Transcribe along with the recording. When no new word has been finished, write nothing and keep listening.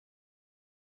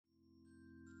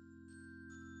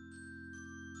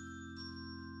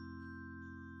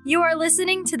You are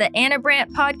listening to the Anna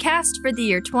Brandt podcast for the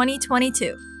year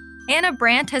 2022. Anna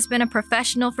Brandt has been a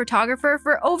professional photographer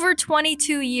for over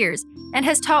 22 years and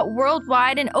has taught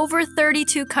worldwide in over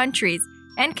 32 countries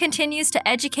and continues to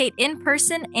educate in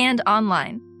person and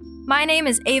online. My name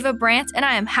is Ava Brandt, and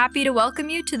I am happy to welcome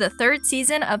you to the third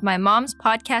season of my mom's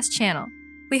podcast channel.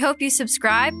 We hope you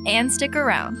subscribe and stick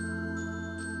around.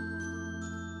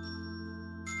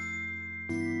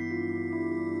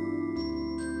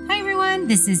 Hi everyone,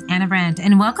 this is Anna Brandt,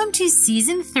 and welcome to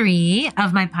season 3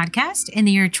 of my podcast in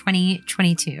the year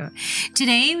 2022.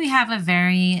 Today we have a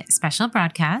very special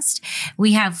broadcast.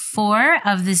 We have 4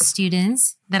 of the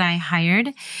students that I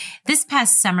hired this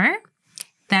past summer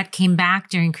that came back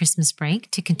during Christmas break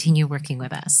to continue working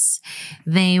with us.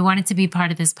 They wanted to be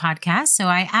part of this podcast, so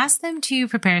I asked them to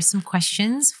prepare some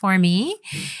questions for me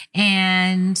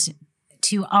and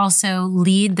to also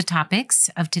lead the topics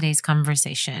of today's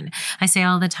conversation. I say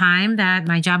all the time that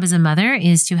my job as a mother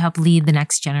is to help lead the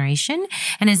next generation.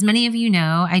 And as many of you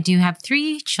know, I do have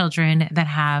 3 children that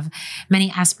have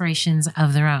many aspirations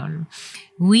of their own.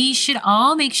 We should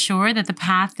all make sure that the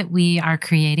path that we are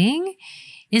creating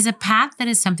is a path that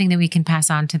is something that we can pass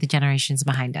on to the generations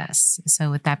behind us. So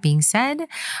with that being said,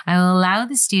 I will allow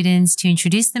the students to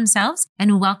introduce themselves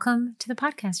and welcome to the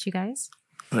podcast, you guys.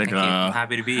 Thank you. I'm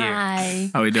happy to be here. Hi.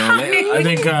 How we doing? Hi. I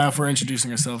think if we're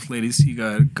introducing ourselves, ladies, you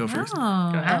gotta go first.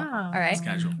 All right. It's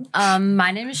casual.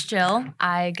 My name is Jill.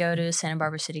 I go to Santa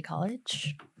Barbara City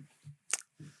College.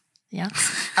 Yeah.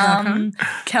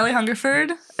 Kelly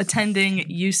Hungerford, attending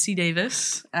UC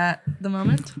Davis at the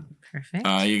moment. Perfect.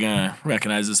 You're gonna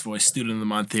recognize this voice. Student of the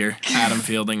month here, Adam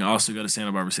Fielding. Also go to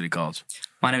Santa Barbara City College.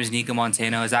 My name is Nico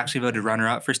Montano. I was actually voted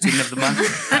runner-up for Student of the Month.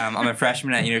 I'm a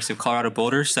freshman at University of Colorado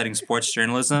Boulder studying sports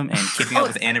journalism and keeping up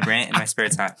with Anna Brandt in my spare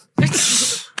time.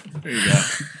 There you go.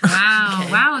 Wow.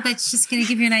 Wow. That's just going to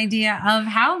give you an idea of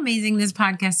how amazing this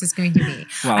podcast is going to be.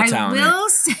 A lot of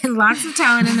talent say, lots of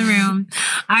talent in the room.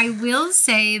 I will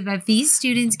say that these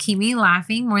students keep me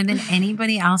laughing more than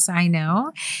anybody else I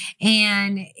know.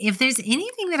 And if there's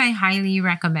anything that I highly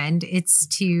recommend, it's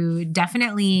to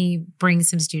definitely bring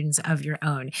some students of your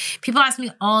own. People ask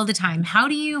me all the time, how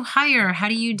do you hire? How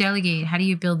do you delegate? How do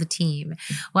you build a team?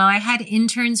 Well, I had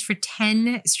interns for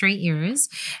 10 straight years.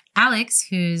 Alex,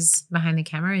 who's behind the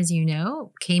camera, as you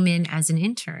know, came in as an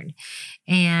intern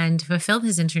and fulfilled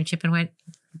his internship and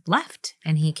left,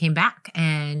 and he came back,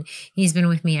 and he's been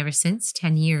with me ever since,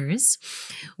 10 years.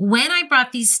 When I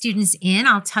brought these students in,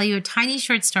 I'll tell you a tiny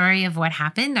short story of what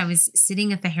happened. I was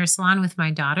sitting at the hair salon with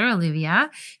my daughter, Olivia,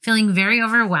 feeling very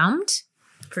overwhelmed.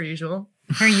 Per usual.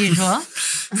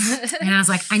 And I was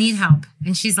like, I need help.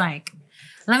 And she's like,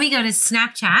 let me go to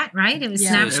Snapchat, right? It was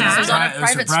Snapchat. It was on a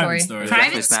private story.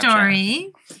 Private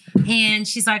story. And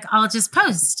she's like, I'll just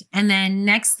post. And then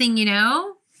next thing you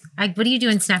know, what do you do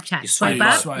in Snapchat? You swipe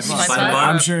up? up. Swipe up.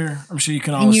 I'm sure you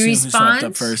can all And you assume who swiped respond?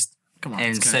 up first. Come on.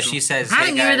 And it's so casual. she says,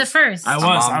 Adam, you were the first. I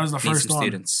was the needs first some one.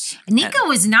 students. Nico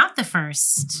was not the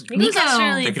first. Nico's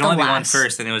actually There can only be one last.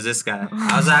 first, and it was this guy.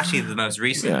 I was actually the most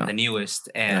recent, the newest,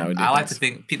 Yeah, we and did I like this. to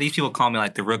think these people call me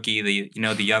like the rookie,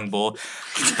 the young bull,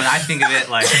 but I think of it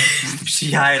like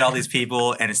she hired all these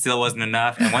people, and it still wasn't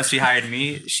enough. And once she hired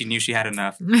me, she knew she had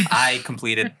enough. I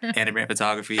completed Anna Brandt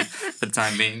photography for the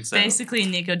time being. So Basically,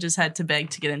 Nico just had to beg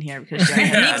to get in here because she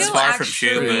That's Nico far from true,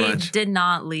 actually but- did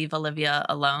not leave Olivia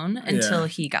alone until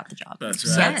he got the job. That's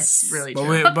right. Yes. That's really But,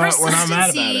 true. but we're not mad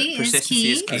about Persistency it. Persistency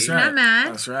is is key. key. That's Not right. mad.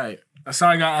 That's right. I saw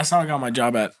I got my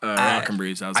job at Rock and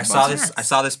Breeze. I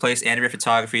saw this place, Anna Brandt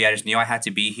Photography. I just knew I had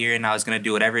to be here, and I was going to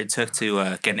do whatever it took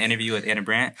to get an interview with Anna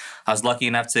Brandt. I was lucky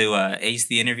enough to ace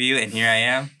the interview, and here I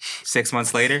am, 6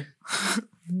 months later.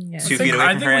 2 feet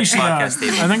away from her at the podcast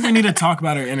table. I think we need to talk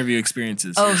about our interview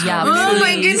experiences. Oh, yeah. Oh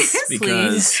my Please. goodness.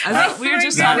 Because I thought we were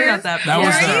just talking about that. that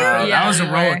was a we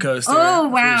roller were. coaster. Oh, for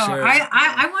wow. sure.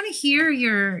 I want to hear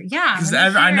your, Because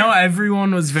I know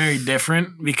everyone was very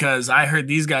different because I heard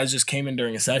these guys just came in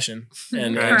during a session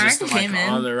and just Correct. like Came in.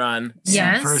 on the run.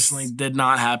 Yes. Personally, did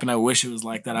not happen. I wish it was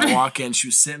like that. I walk in, she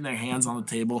was sitting there, hands on the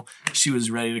table. She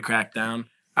was ready to crack down.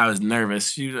 I was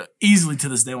nervous. She was easily to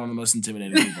this day one of the most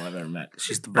intimidating people I've ever met.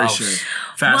 She's the For boss. sure.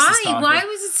 Fastest talker. Why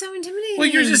was it so intimidating? Well,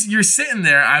 you're sitting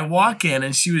there. I walk in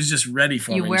and she was just ready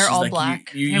for You me. wear She's all like,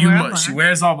 black. You, I you wear all mu- black. She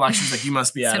wears all black. She's like, you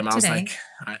must be Except Adam. I was today. like,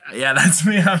 yeah, that's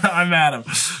me. I'm Adam.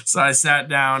 So I sat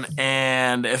down,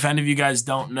 and if any of you guys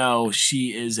don't know,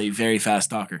 she is a very fast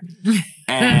talker,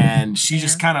 and she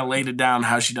just kind of laid it down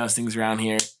how she does things around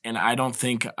here. And I don't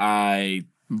think I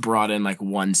brought in like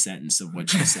one sentence of what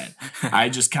she said. I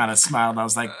just kind of smiled. I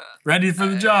was like, ready for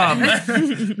the job,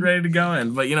 ready to go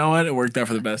in. But you know what? It worked out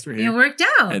for the best. We're here. It worked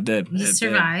out. It did. You It did.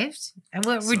 survived. And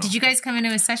did you guys come into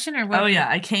a session or what? Oh yeah,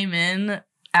 I came in.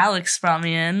 Alex brought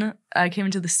me in. I came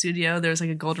into the studio. There was like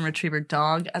a golden retriever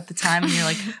dog at the time, and you're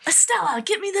like, Estella,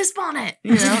 get me this bonnet,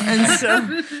 you know. And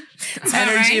so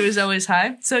energy right? was always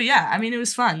high. So yeah, I mean, it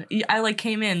was fun. I like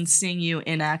came in seeing you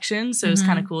in action, so it was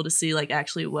kind of cool to see like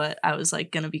actually what I was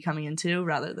like gonna be coming into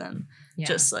rather than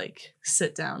just like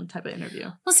sit down type of interview.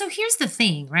 Well, so here's the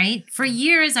thing, right? For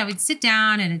years, I would sit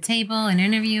down at a table and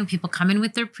interview. People come in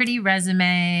with their pretty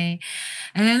resume,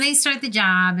 and then they start the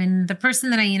job, and the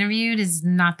person that I interviewed is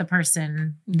not the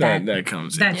person That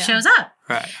comes in. that shows up.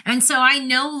 Right. And so I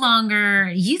no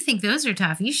longer, you think those are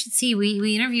tough. You should see,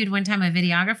 we interviewed one time a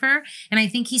videographer, and I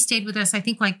think he stayed with us, I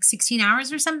think like 16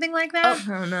 hours or something like that.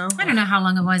 Oh no. I don't know how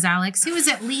long it was, Alex. It was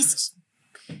at least,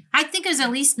 I think it was at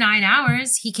least 9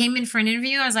 hours. He came in for an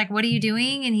interview. I was like, what are you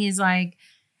doing? And he's like,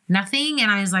 nothing.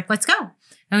 And I was like, let's go.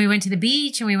 And we went to the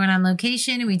beach and we went on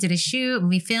location and we did a shoot and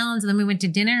we filmed and then we went to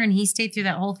dinner and he stayed through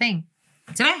that whole thing.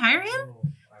 Did I hire him?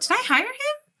 Did I hire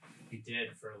him? He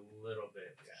did for a little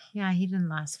bit. Yeah, he didn't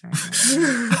last very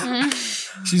long.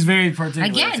 She's very particular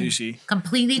Again, with who she.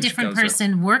 completely different comes up.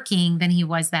 person working than he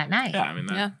was that night. Yeah, I mean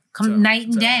that. Yeah. Night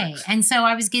and so day. works. And so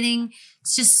I was getting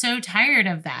just so tired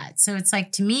of that. So it's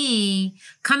like, to me,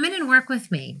 come in and work with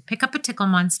me. Pick up a tickle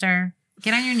monster.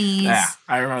 Get on your knees. Yeah,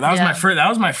 I remember that was my first. That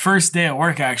was my first day at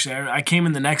work. Actually, I came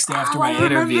in the next day after my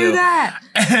interview, that.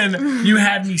 and you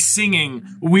had me singing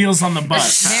 "Wheels on the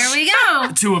Bus" There we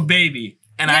go. to a baby,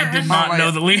 and I did not know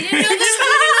the lyrics.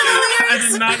 I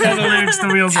did not know the lyrics to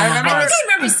 "Wheels on the I Bus."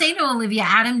 think I remember saying to Olivia,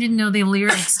 Adam didn't know the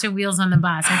lyrics to Wheels on the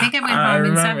Bus. I think I went I home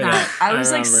and said remember that. I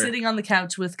was like remember. sitting on the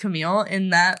couch with Camille in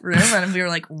that room, and we were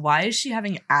like, "Why is she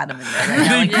having Adam in there right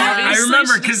now?" Like, I obviously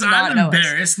remember she because does not I'm know us.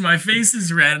 embarrassed. My face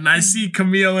is red, and I see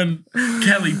Camille and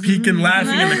Kelly peeking,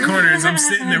 laughing in the corners. I'm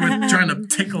sitting there trying to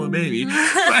tickle a baby,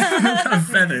 a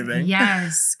feather thing.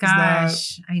 Yes, not-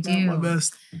 gosh, I do.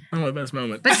 Not my best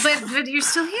moment. But you're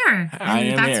still here. And I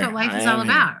am that's here. what life I is all am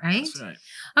here. about, right? That's right.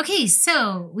 Okay,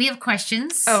 so we have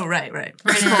questions. Oh, right. Let me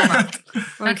Right. pull them up.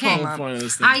 Okay. The point of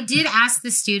this thing. I did ask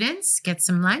the students, get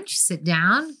some lunch, sit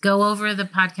down, go over the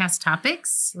podcast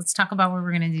topics. Let's talk about what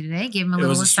we're going to do today. Give them a It little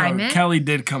was a struggle. assignment. Kelly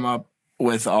did come up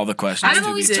with all the questions. Adam to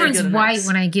always be- did turns get a white mix.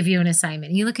 when I give you an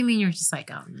assignment. You look at me and you're just like,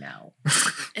 oh no.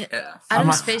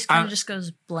 Adam's a- face kind I'm- of just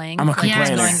goes blank. I'm a like it's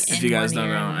complainer, going if in you guys one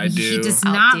don't ear know. and I do. He does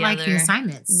out not the like the other.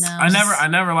 assignments. No. I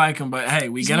never like him, but hey,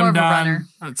 we He's get more him of a done. runner.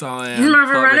 That's all I He's am. more of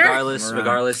a But runner?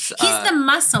 regardless, He's the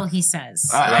muscle, he says.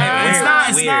 It's not.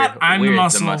 It's weird, not. I'm weird, the the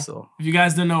muscle. muscle. If you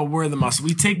guys don't know, we're the muscle.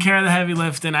 We take care of the heavy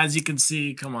lifting, as you can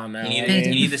see. Come on now. you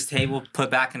need this table put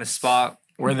back in a spot.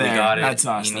 We're there. We got it. That's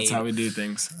us. You That's need- how we do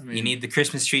things. I mean, You need the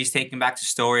Christmas trees taken back to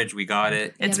storage. We got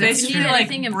it. It's but if basically you need like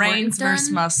anything important brains versus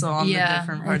done, muscle on the yeah,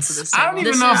 different parts of this I table. don't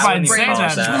even This know if is I'd say brains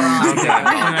that. versus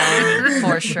You know?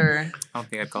 for sure. I don't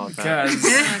think I'd call it that.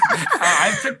 Because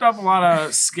I've picked up a lot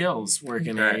of skills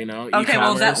working here, you know. Okay,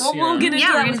 well, e-commerce, we'll get into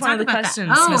Yeah, we're that gonna with one of the talk about that.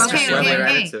 questions. Oh, Mr. okay, Schiller. okay,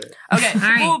 Right okay. into it. Okay. All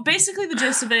right. Well, basically, the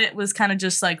gist of it was kind of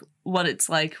just like what it's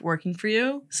like working for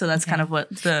you. So that's kind of what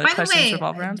the By the questions way,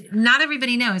 revolve around. not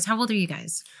everybody knows. How old are you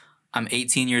guys? I'm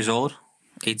 18 years old,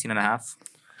 18 and a half.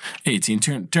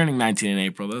 18, turning 19 in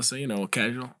April, though, so, you know,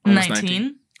 casual. Almost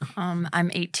 19.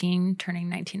 I'm 18, turning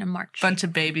 19 in March. Bunch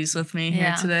of babies with me here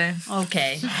Yeah. today.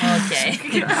 Okay. Okay.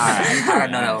 I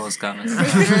don't know that was coming.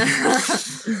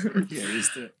 Yeah,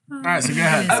 used to it. All right, so go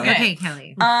ahead. Okay.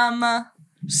 Kelly.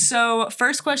 So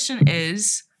first question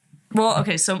is, well,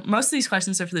 okay, so most of these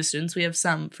questions are for the students. We have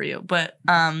some for you, but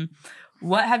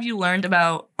what have you learned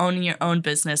about owning your own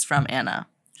business from Anna?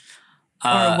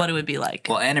 Or what it would be like?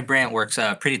 Well, Anna Brandt works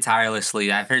pretty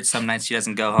tirelessly. I've heard some nights she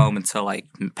doesn't go home until like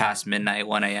past midnight,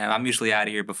 1 a.m. I'm usually out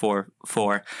of here before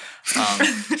 4.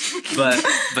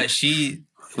 But she,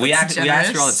 we ask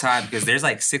her all the time because there's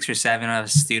like 6 or 7 of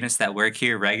us students that work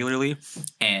here regularly,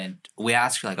 and we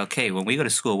ask her like, okay, when we go to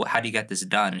school, how do you get this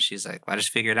done? And she's like, well, I just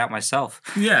figure it out myself.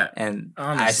 Yeah. And I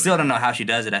Honestly. still don't know how she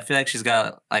does it. I feel like she's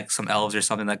got like some elves or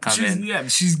something that come in. Yeah,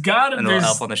 she's got it. And a little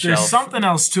elf on the There's shelf. something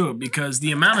else to it because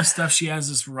the amount of stuff she has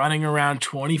us running around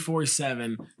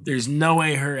 24/7. There's no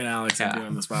way her and Alex are Yeah.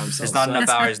 doing this by themselves. There's not So enough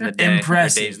hours in the day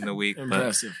Impressive. or days in the week.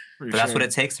 Impressive. But that's what it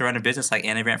takes to run a business like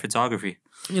Anna Brandt Photography.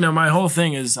 You know, my whole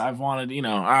thing is I've wanted, you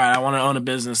know, all right, I want to own a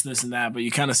business, this and that, but you're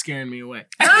kind of scaring me away.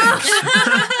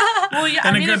 Well, yeah,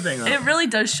 And I a mean, good thing, though. it really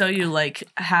does show you like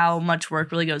how much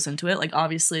work really goes into it. Like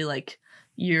obviously, like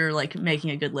you're like making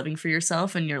a good living for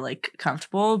yourself and you're like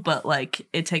comfortable, but like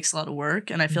it takes a lot of work.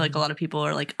 And I feel like a lot of people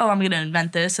are like, oh, I'm gonna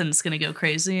invent this and it's gonna go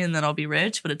crazy and then I'll be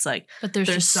rich. But it's like, But there's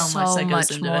just so much that goes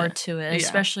much into more it. to it, Yeah.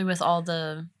 especially with all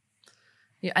the.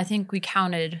 I think we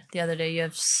counted the other day. You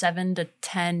have 7 to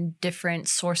 10 different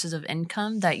sources of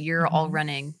income that you're all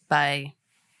running by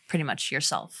pretty much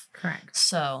yourself. Correct.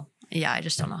 So yeah, I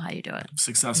just don't know how you do it.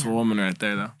 Successful woman right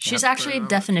there, though. She's Yep. actually a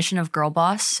definition of girl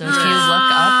boss. So if you look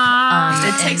up It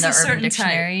in takes the a Urban certain type.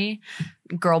 Dictionary,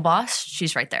 girl boss,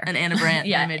 she's right there. an Anna Brandt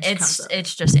yeah, image comes up.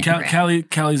 it's just Anna Brandt.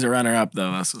 Kelly's a runner-up,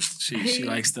 though. That's what she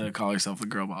likes to call herself a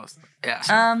girl boss. Yeah.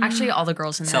 Actually, all the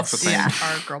girls in this Self-proclaimed.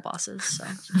 are girl bosses. So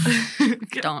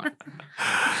don't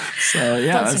So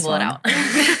yeah, don't that's single it fun. out.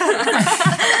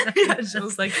 Yeah, she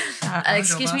was like,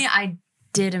 Excuse me, I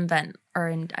did invent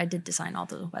I did design all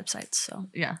the websites. So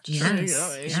yeah. Yes. There you Yes.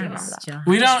 go. should remember that. Jill.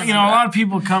 We Just don't, you know, remember a lot of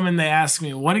people come and they ask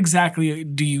me, what exactly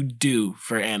do you do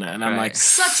for Anna? And I'm Right. like,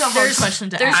 Such a hard There's- question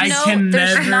to there's ask. I no- can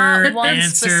there's never not one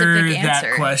answer specific that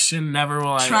answer. question. Never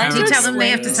will I Trying ever. Do you to tell them they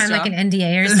have to explain sign like an stuff.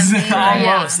 NDA or something?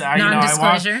 Almost. Yeah. I, you know,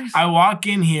 Non-disclosure? I walk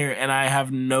in here and I have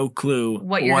no clue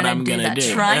What you're gonna I'm do gonna that do.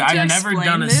 day. Trying to I've never explain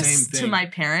done the this same thing to my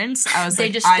parents, I was They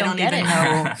like, just I don't don't get even it.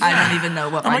 know. I don't even know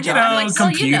what I'm my like, you job know, is. well,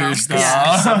 you computer know. stuff.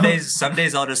 Yeah. Some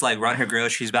days I'll just like run her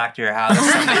groceries back to her house.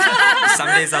 Some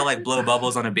days I'll like blow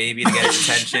bubbles on a baby to get her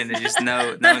attention. There's just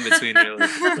no in between really. But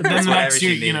then It's the whatever next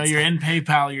she year, you know, needs. you're in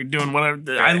PayPal, you're doing whatever.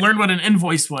 I Right. learned what an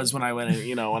invoice was when I went in,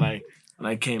 you know, when I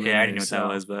came in. Yeah, I here, didn't know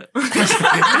what so. that was, but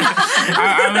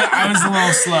I was a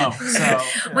little slow.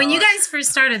 So When you guys first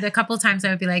started, a couple of times I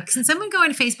would be like, can someone go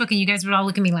on Facebook? And you guys would all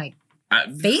look at me like,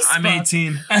 Facebook? I'm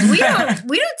 18. we don't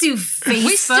do Facebook.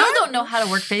 We still don't know how to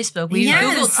work Facebook. We Yes.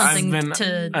 Googled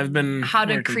something I've been how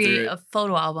to working create through a it.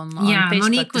 photo album on Yeah, Facebook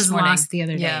Monique this was morning. lost the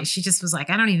other day. Yeah. She just was like,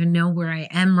 I don't even know where I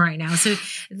am right now. So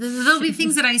there'll be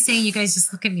things that I say, and you guys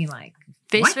just look at me like,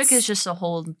 Facebook what? is just a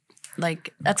whole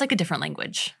that's like a different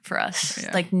language for us.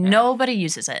 Yeah. Like nobody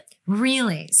uses it.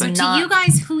 Really? So But to not- you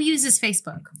guys, who uses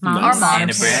Facebook? Our moms.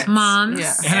 Anna Brandt. Moms.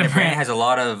 Yeah. Anna Brandt has a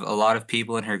lot of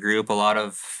people in her group, a lot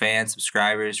of fans,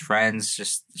 subscribers, friends.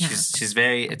 Just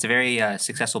it's a very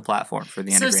successful platform for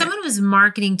the Anna So if Brandt. someone was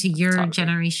marketing to your Photography.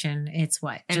 generation, it's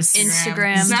what? Just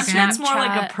Instagram. Snapchat's more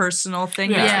like Snapchat. a personal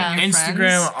thing. Yeah. between your Instagram,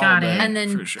 friends. all Got day, it. And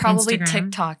then for sure. probably Instagram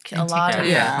TikTok. A and lot TikTok.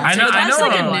 of Yeah, I know- But I that's know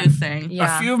like a- a new thing.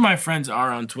 Yeah. A few of my friends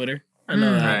are on Twitter. I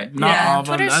know that. Right. Not Yeah. all of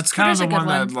them. Twitter's- That's kind of Twitter's the a good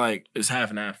one that one. like is half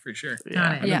and half for sure. Got it.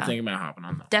 I've been Yeah. thinking about hopping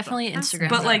on that. Definitely That's Instagram.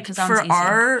 But like because that for one's easy.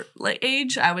 our like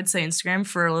age, I would say Instagram.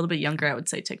 For a little bit younger, I would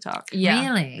say TikTok. Yeah.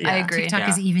 Really? I agree. TikTok Yeah.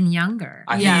 is even younger.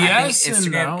 I think, Yeah. I Yes think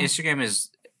and no. Instagram is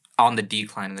on the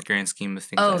decline in the grand scheme of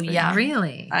things. Oh, I think. yeah.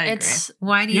 Really? I agree. It's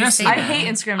Why do you Yes, say I that? hate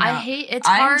Instagram I now. hate it's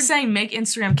I'm hard. saying make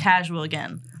Instagram casual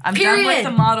again. I'm done with Period.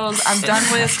 the models. I'm done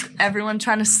with everyone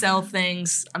trying to sell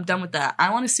things. I'm done with that.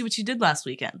 I want to see what you did last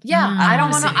weekend. Yeah, I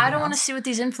don't want see to. I anything don't want to else. see what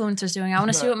these influencers doing. I want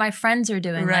to see Right. what my friends are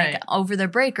doing, Right. like over their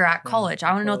break or at college. I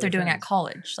want to know what they're doing at Friends.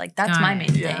 college. Like that's Got my it.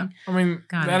 main Yeah. thing. I mean,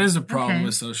 Got that it. is a problem Okay.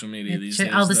 with social media these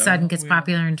days. All of a though. sudden gets We-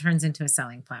 popular and turns into a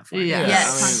selling platform. Yeah.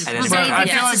 Yes. And I, then mean, it's but I like-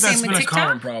 feel Yeah, like it's the that's same been with a common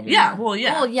TikTok? problem. Yeah, well,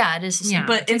 yeah. Well, yeah, it is. The same. Yeah.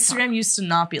 But Instagram used to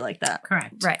not be like that.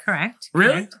 Correct. Right. Correct.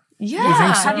 Really? Yeah. You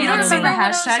think so? Have you I not don't seen the know.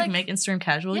 hashtag make Instagram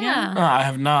casual Yeah. again? I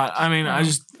have not. I mean, I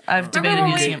just I've debated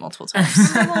when using we- it multiple times.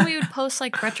 Remember when we would post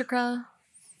like Retrica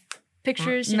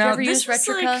pictures? Did you ever use was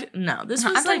Retrica? like no. This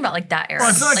I'm was talking about like that era. well,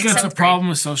 I feel like that's a seventh grade. problem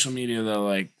with social media though.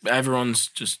 Like everyone's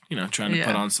just trying to Yeah.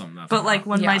 put on something. That's But like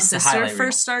when Yeah. my It's a sister highlight first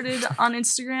reel. started on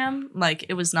Instagram, like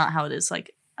it was not how it is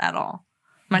like at all.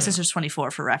 My sister's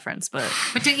 24 for reference, but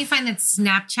But don't you find that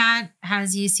Snapchat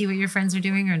has you see what your friends are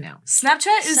doing or no?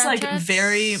 Snapchat is like Snapchat's-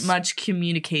 very much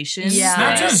communication. Yeah.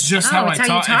 Snapchat's just Oh, how I it's how you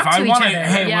talk. talk If I to each want to, other.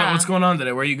 hey, Yeah. what's going on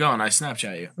today? Where are you going? I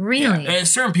Snapchat you. Really?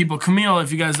 Certain people, Camille,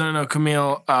 if you guys don't know,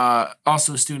 Camille,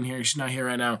 also a student here. She's not here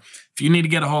right now. If you need to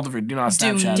get a hold of her, do not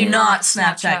Snapchat do her. not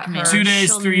Snapchat Camille. her. 2 days,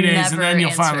 She'll 3 days, and never then you'll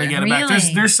answer. finally get it back.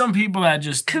 Really? There's some people that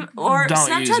just Or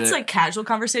don't use Snapchat's it. like casual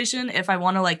conversation. If I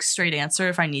want to like straight answer,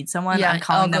 if I need someone, Yeah, I'm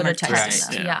calling I'll them go or to texting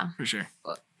text. them. Yeah. for sure.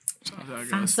 So that's how it goes.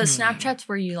 Fast. But Snapchat's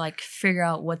where you like figure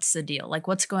out what's the deal, like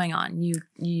what's going on. You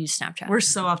use Snapchat. We're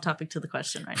so off topic to the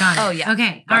question right now. Got it. Oh, yeah.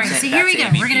 Okay. All right. That's So it. here we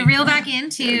That's go. MVP. We're going to reel back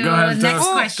into Go ahead, the throw next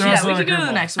us- question. throw us Yeah, we another could go to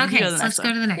the curveball. next one. We Okay. could go So to the let's next go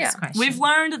one. to the next Yeah. question. We've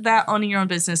learned that owning your own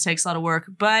business takes a lot of work,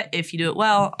 but if you do it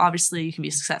well, obviously you can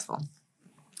be successful.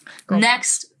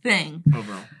 Next thing.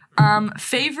 Overall.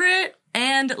 Favorite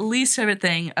and least favorite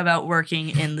thing about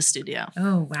working in the studio.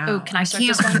 Oh, wow. Oh, can I start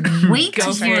can't this one? wait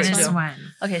Go to for hear it. this Go. one.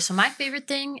 Okay, so my favorite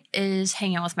thing is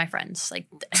hanging out with my friends. Like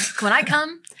when I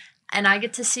come and I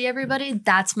get to see everybody,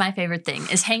 that's my favorite thing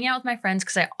is hanging out with my friends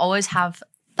because I always have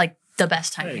like the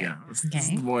best time There you here. go. It's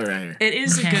the boy right here. It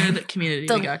is Okay. a good community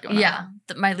we got going on.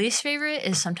 My least favorite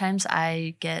is sometimes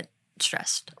I get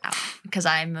stressed out because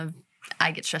I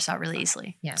get stressed out really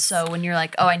easily. Yes. So when you're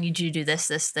like, oh, I need you to do this,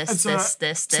 That's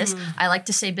I like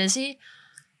to stay busy,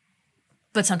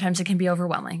 but sometimes it can be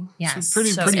overwhelming. Yes. Pretty,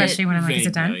 So pretty especially when I'm like, is it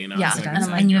vague, done? though, you know? Yeah. It's like, And I'm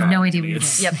it's like, and you have no oh, idea what you're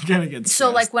it's- doing. Yep. Gonna get So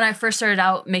like stressed. when I first started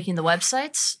out making the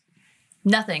websites,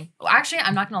 nothing. Well, actually,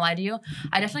 I'm not gonna lie to you.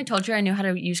 I definitely told you I knew how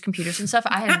to use computers and stuff.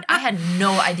 I had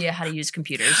no idea how to use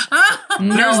computers. There's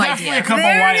No definitely idea. a couple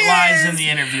There white it lies is. in the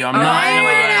interview. I'm Oh, not gonna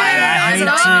lie. I hate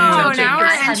oh, to. now we're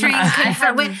I had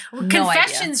entering no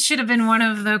confessions. Should have been one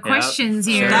of the questions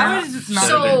here. That was not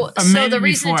So A minute the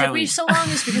reason it before I took me leave. so long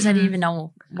is because I didn't even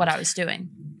know what I was doing.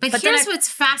 But then here's I- what's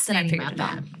fascinating figured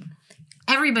about it that.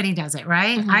 Everybody does it,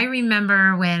 right? Mhm. I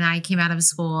remember when I came out of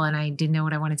school and I didn't know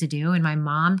what I wanted to do, and my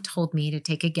mom told me to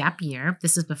take a gap year.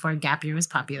 This is before gap year was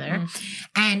popular,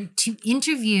 and to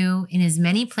interview in as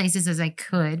many places as I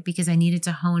could because I needed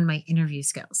to hone my interview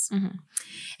skills. Mhm.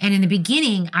 And in the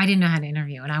beginning, I didn't know how to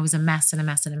interview, and I was a mess and a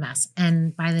mess and a mess.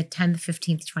 And by the 10th,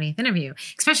 15th, 20th interview,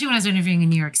 especially when I was interviewing in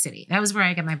New York City, that was where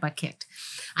I got my butt kicked.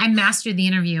 I mastered the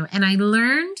interview, and I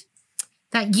learned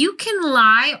that you can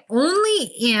lie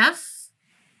only if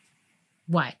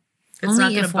what? It's Only not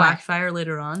going if to what? backfire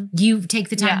later on. You take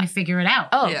the time Yeah. to figure it out.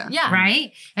 Oh, Yeah. yeah.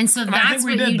 Right? And so I that's think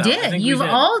we what did, you though. I did. think we You've did.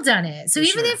 all done it. So For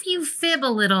even sure. if you fib a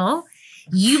little,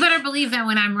 you better believe that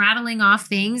when I'm rattling off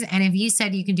things, and if you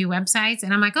said you can do websites,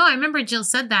 and I'm like, oh, I remember Jill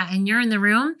said that, and you're in the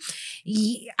room,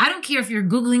 I don't care if you're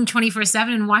Googling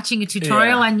 24/7 and watching a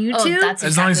tutorial Yeah. on Oh, YouTube, that's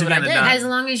As long as exactly you what get I it did. done. as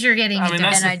long as you're getting I it mean,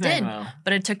 done. that's And the I thing, did. though.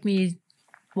 But it took me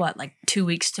like 2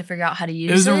 weeks to figure out how to use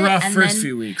it. It was a rough and first then-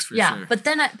 few weeks for yeah, sure. but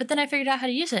then I figured out how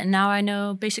to use it, and now I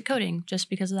know basic coding just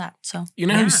because of that. So You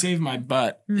know Yeah. who saved my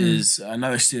butt Hmm. is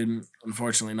another student,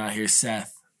 unfortunately not here,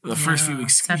 Seth. The first few Yeah.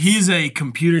 weeks, Seth's- he's a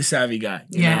computer savvy guy.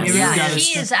 you Yeah, know? he He's really yeah, got his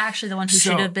he stuff- is actually the one who So-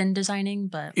 should have been designing,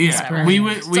 but Yeah, whatever. we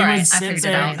would It's all right. I sit figured it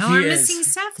there. out. Oh, He we're is- missing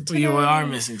Seth today. We are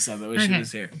missing Seth. I wish he Okay.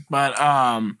 was here. But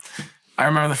I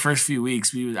remember the first few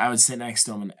weeks, I would sit next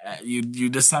to him, and you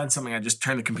decide something. I just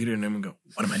turn the computer to him and go,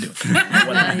 "What am I doing? What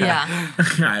am I doing?" Yeah.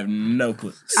 I have no clue.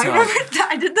 I So, remember that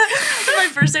I did that on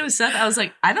my first day with Seth. I was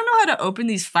like, I don't know how to open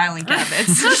these filing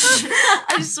cabinets.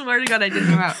 I swear to God, I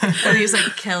didn't know how. And he was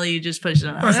like, Kelly, you just push it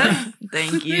on. I was like,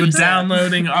 thank you. with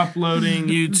downloading, uploading,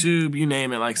 YouTube, you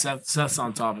name it. Like Seth's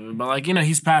on top of it. But like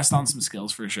he's passed on some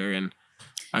skills for sure. And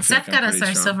I feel Seth like I'm got us pretty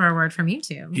our strong. silver award from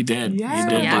YouTube. He did. Yes. He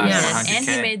did. Yeah, Yes. and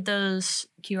he 100K. made those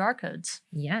QR codes.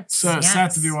 Yes. So yes.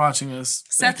 Seth, if you're watching this,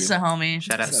 thank Seth's you. a homie.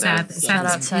 Shout out to Seth, Seth. Shout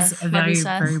out, Seth, Seth. he's Love you, very,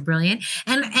 Seth. very brilliant.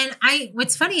 And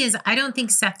what's funny is I don't think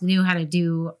Seth knew how to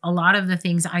do a lot of the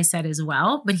things I said as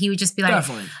well, but he would just be like,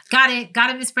 Definitely. got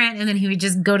it, Miss Brandt. And then he would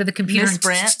just go to the computer. Miss and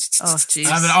Brandt? Oh, jeez.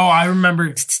 I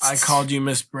remember I called you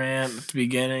Miss Brandt at the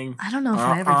beginning. I don't know if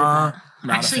I ever did that.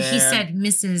 Not a Actually, he fan. said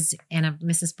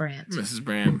Mrs. Brandt. Mrs.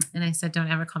 Brandt. And I said, don't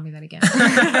ever call me that again.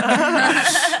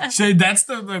 So that's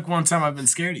the like one time I've been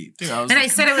scared of you too. I was And I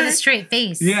like, said it with a straight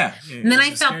face. yeah. And then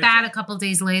I felt bad a couple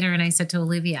days later, and I said to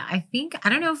Olivia, I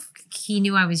don't know if he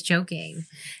knew I was joking.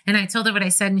 And I told her what I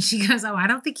said, and she goes, oh, I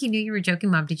don't think he knew you were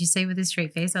joking, Mom. Did you say it with a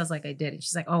straight face? I was like, I did. And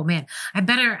she's like, oh man, I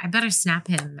better snap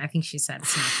him. I think she said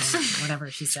snap him, whatever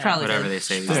she said. probably Whatever they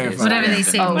say these Fair. days. Whatever they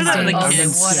say Oh, these Whatever days. the okay,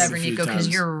 kids. whatever, A few Nico, because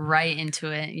times. you're right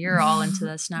into it. You're all into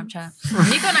that Snapchat.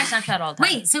 Nico and I Snapchat all the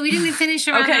time. Wait, so we didn't finish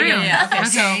around Okay, the room. yeah. Okay,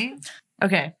 so- Okay.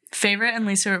 Okay. Favorite and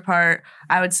least favorite part.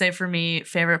 I would say for me,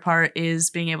 favorite part is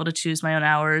being able to choose my own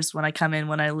hours when I come in,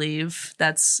 when I leave.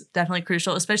 That's definitely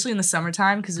crucial, especially in the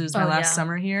summertime because it was my Oh, last yeah.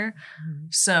 summer here.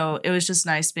 So it was just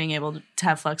nice being able to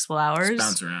have flexible hours.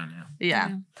 bounce around. Yeah. Yeah.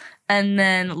 Yeah. And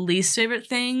then least favorite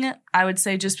thing, I would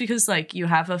say just because like you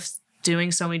have us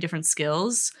doing so many different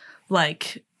skills,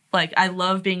 like I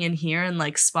love being in here and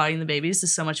like spotting the babies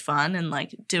is so much fun and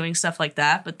like doing stuff like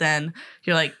that. But then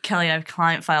you're like, Kelly, I have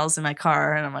client files in my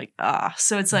car. And I'm like,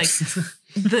 so it's like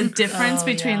the difference Oh,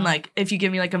 between yeah. like if you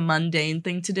give me like a mundane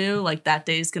thing to do, like that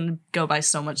day is going to go by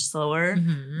so much slower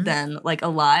Mhm. than like a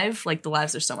live. Like the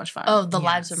lives are so much fun. Oh, the Yes.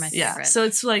 lives are my favorite. yeah. So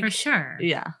it's like, For sure.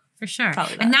 yeah. For sure.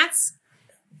 Probably And that. that's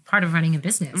part of running a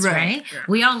business, Right. right?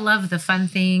 We all love the fun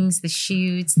things, the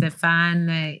shoots, the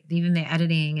fun, even the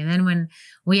editing. And then when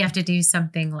we have to do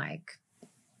something like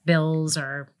bills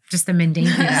or just the mundane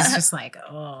things, it's just like,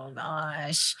 oh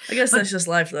gosh. I guess that's just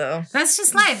life though. That's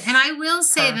just life. And I will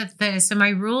say that so my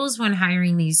rules when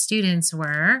hiring these students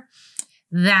were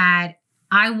that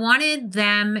I wanted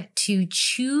them to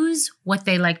choose what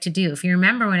they like to do. If you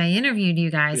remember when I interviewed you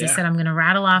guys, I Yeah. said, I'm going to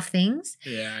rattle off things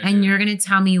Yeah. and you're going to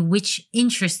tell me which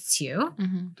interests you,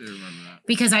 do remember that.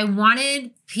 because I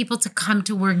wanted people to come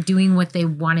to work doing what they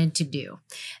wanted to do.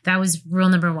 That was rule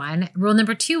number 1. Rule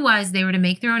number 2 was they were to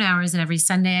make their own hours. And every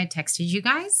Sunday I texted you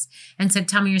guys and said,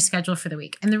 tell me your schedule for the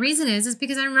week. And the reason is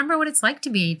because I remember what it's like to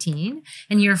be 18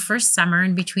 and your first summer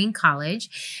in between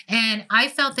college. And I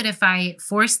felt that if I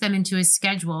forced them into a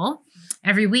schedule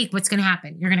every week, what's going to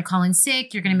happen? You're going to call in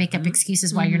sick. You're going to make up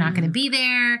excuses why you're not going to be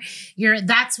there.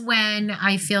 That's when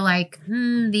I feel like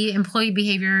the employee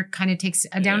behavior kind of takes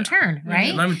a downturn,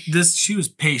 right? She was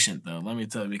patient though. Let me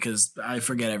tell you, because I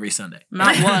forget every Sunday.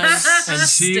 Not was. And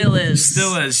she Still is.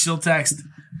 Still is. She'll text,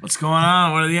 "What's going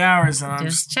on? What are the hours?" And I'm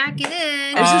Just check it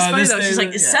in. It's just funny this though. day- She's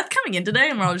like, "Is yeah. Seth coming in today?"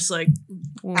 And we're all just like, "I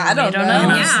We don't don't know."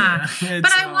 know. Yeah. It's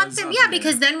But I want always them, up yeah, there.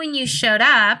 because then when you showed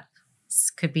up,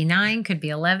 could be 9, could be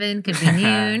 11, could be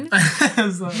noon.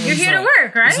 You're here to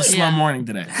work, right? It's a slow morning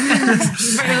today.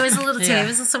 It was a little today. Yeah. It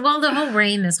was the whole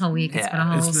rain this whole week. It's Yeah, been a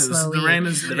whole It's slow the week. rain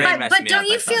is The rain messed But me don't up,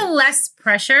 you I thought. feel less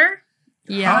pressure?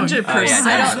 Yeah. 100%. Oh,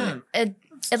 yeah, I don't.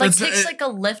 It like It's- takes it- like a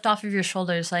lift off of your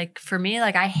shoulders. Like for me,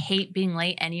 like I hate being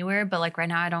late anywhere, but like right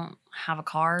now I don't have a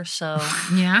car, so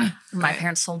Yeah. my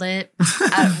parents sold it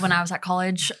when I was at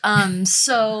college.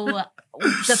 So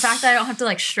the fact that I don't have to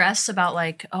like stress about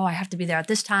like, oh, I have to be there at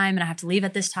this time and I have to leave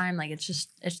at this time, like it's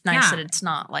nice Yeah. that it's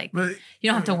not like But you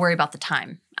don't have to worry about the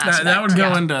time. that would go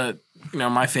Yeah. into,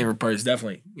 my favorite part is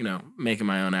definitely, making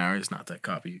my own hours. Not to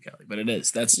copy you, Kelly, but it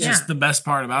is. That's just Yeah. the best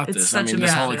part about It's this. such a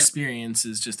this whole benefit. experience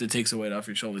is just, it takes a weight off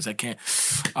your shoulders. I can't,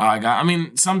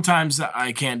 sometimes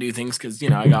I can't do things because,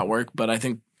 I got work, but I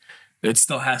think it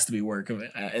still has to be work of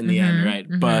it in the end, right?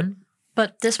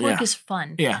 But this work Yeah. is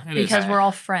fun. Yeah, it is. because we're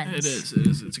all friends. It is.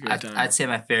 It's a great time. I'd say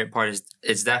my favorite part is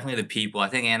it's definitely the people. I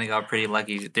think Anna got pretty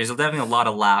lucky. There's definitely a lot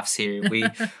of laughs here. We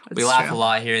laugh true. a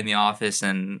lot here in the office,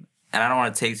 and I don't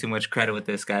want to take too much credit with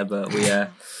this guy, but we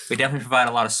definitely provide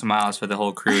a lot of smiles for the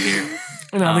whole crew here.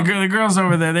 the girls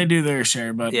over there, they do their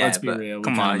share, but Yeah, let's be but real. We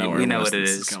come kinda on, know we where know most what of it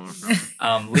this is. coming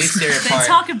from. Least favorite They part.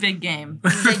 talk a big game.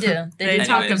 They do. They do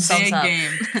talk a themselves big up.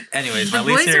 game. Anyways, The my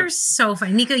least boys favorite. are so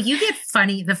funny. Nico, you get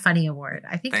the funny award.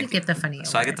 I think Thank you get the funny award.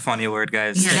 So I get the funny award,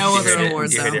 guys. Yeah. No You other heard it-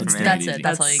 awards, you heard it though. from That's Andy. it.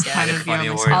 That's all you get. Kind of Funny the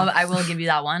only award. I will give you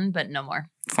that one, but no more.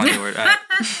 Funny award.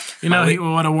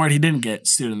 What award he didn't get?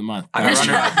 Student of the month. I got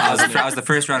runner-up. I was the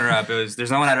first runner-up.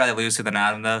 There's no one I'd rather lose to than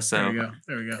Adam, though. So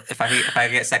There we go. if I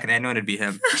get second annual, it'd be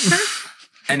him.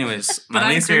 Anyways, But my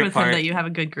I least agree favorite with him part that you have a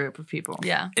good group of people.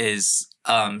 Yeah. is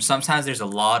sometimes there's a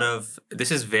lot of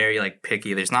this is very like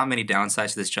picky. There's not many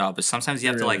downsides to this job, but sometimes you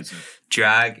have to like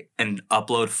drag and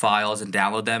upload files and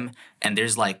download them, and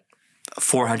there's like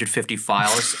 450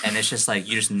 files, and it's just like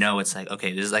you just know it's like,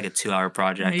 okay, this is like a 2-hour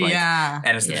project. Like, Yeah.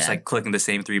 and it's just Yeah. like clicking the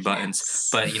same 3 buttons. Yes.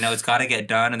 But it's got to get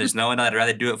done, and there's no one that I'd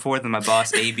rather do it for than my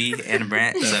boss, AB, Anna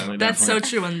Brandt. So Definitely. That's so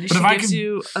true. When But she if I gives could-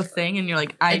 you a thing and you're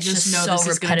like, I It's just just know so this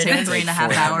is going to take repetitive.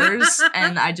 3.5 hours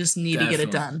and I just need to get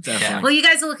it done. Definitely. Well, you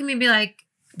guys will look at me and be like,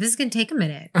 this is going to take a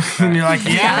minute. And you're like,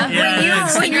 yeah.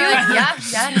 When You're like,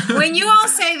 yeah. When you all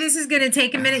say this is going to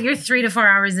take a minute, you're 3 to 4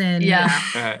 hours in. Yeah.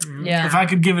 yeah. If I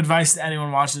could give advice to anyone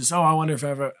watching this, I wonder if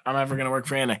I'm ever going to work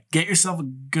for Anna. Get yourself a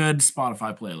good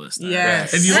Spotify playlist.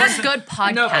 Yes. If you That's want good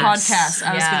podcast. No, podcast,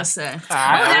 I was Yeah. going to say.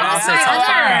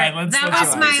 That was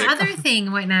Let's my music. other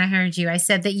thing when I heard you. I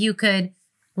said that you could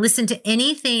listen to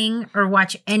anything or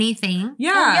watch anything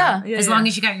Yeah. yeah. as long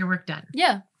as you got your work done.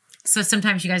 Yeah. So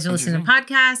sometimes you guys are listening to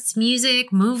podcasts,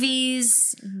 music,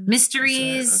 movies,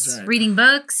 mysteries, That's right. reading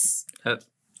books. But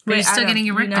you're still Adam, getting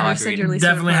your work you done. never said your least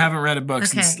Definitely favorite part. haven't read a book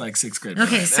since Okay. like 6th grade.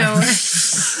 Okay, so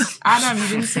Adam, you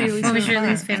didn't say your least what was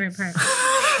favorite your part.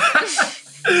 least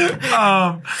favorite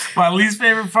part? My least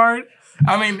favorite part.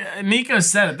 I mean, Nico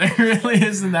said it. There really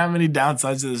isn't that many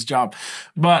downsides to this job,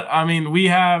 but I mean, we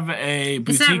have a It's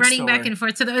boutique not running store. back and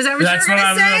forth. So is that what That's you were what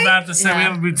I going to was say? about to say. We Yeah.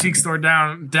 have a boutique store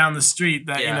down the street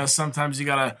that Yeah. sometimes you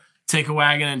gotta take a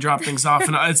wagon and drop things off.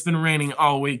 And it's been raining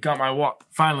all week.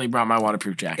 Finally brought my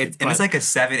waterproof jacket. And it's like a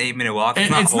 7-8 minute walk.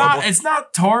 It's it's not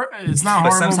horrible. It's not but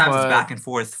horrible. sometimes but, it's back and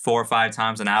forth 4 or 5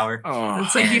 times an hour. Oh.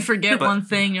 It's like you forget But- one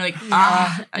thing, you're like,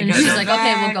 I And gotta she's go like, back.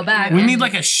 okay, we'll go back. We need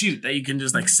like a chute that you can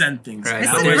just like send things. Right. I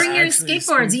Now said there's bring your actually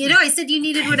skateboards. I said you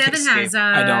needed what Evan has.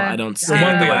 I don't.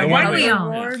 The one wheel.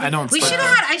 one wheel. I don't. We should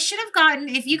have had. I should have gotten.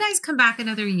 If you guys come back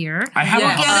another year, I have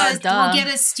Yeah. a. we'll get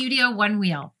a studio one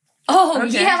wheel. Oh,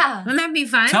 Okay. yeah. Wouldn't that be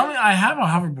fun? Tell me, I have a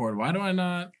hoverboard. Why do I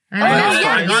not? I don't know. yeah,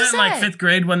 I got use it in like it. 5th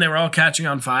grade when they were all catching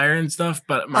on fire and stuff.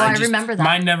 But mine I remember that.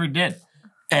 Mine never did.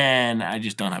 and I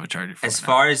just don't have a charger for As it now.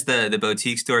 far as the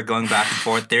boutique store going back and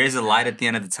forth, there is a light at the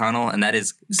end of the tunnel, and that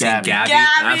is St. Gabby. Gabby.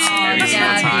 Gabby! Every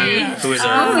single time. Gabby. Who is Oh,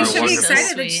 our we should be wonderful- excited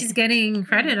that Sweet. she's getting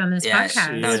credit on this Yeah,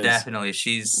 podcast. no, is. definitely. We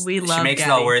She love makes it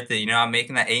Gabby. all worth it. You know, I'm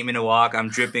making that 8-minute walk. I'm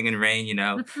dripping in rain. You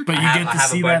know, But you I get to have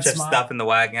see a bunch that of smile. stuff in the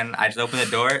wagon. I just open the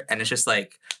door, and it's just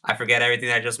like I forget everything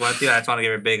I just went through. And I just want to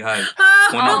give her a big hug.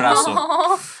 Un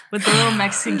abrazo. With the little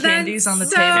Mexican candies on the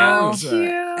so table.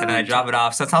 Cute. And then I drop it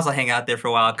off. Sometimes I'll hang out there for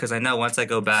a while because I know once I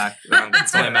go back,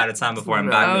 it's only a matter of time before I'm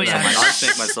back. Oh, So yeah. I'm like, I'll just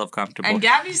make myself comfortable. And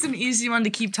Gabby's an easy one to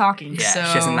keep talking. yeah, so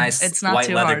she has a nice it's not white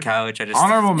too leather hard. couch. I just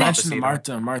Honorable love mention to see her.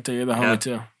 Marta. Marta, you're the homie Yeah.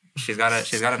 too. She's got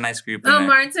a nice group. In Oh, there.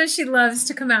 Marta, she loves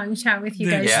to come out and chat with you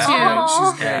Dude, guys yeah. too.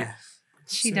 Aw. She's great. Yeah.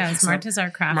 She does. Marta's our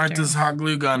crafter. Marta's hot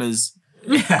glue gun is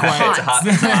It's a hot.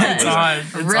 It's a hot. it's hot.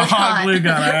 It's Really a hot hot. glue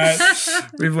gun. All right.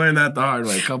 We've learned that the hard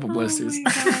way. A couple blisters. Oh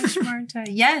my gosh, Marta.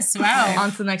 Yes, wow. On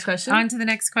to the next question. On to the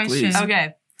next question. Please.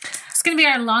 Okay. It's going to be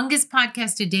our longest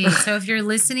podcast to date. So if you're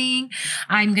listening,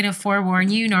 I'm going to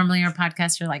forewarn you. Normally our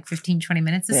podcasts are like 15, 20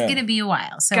 minutes. This is Yeah. going to be a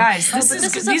while. So Guys, but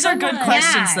this is a these are fun good one.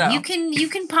 questions though. you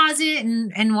can pause it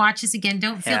and watch this again.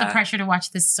 Don't feel the Yeah. pressure to watch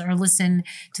this or listen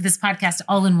to this podcast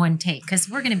all in one take because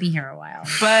we're going to be here a while.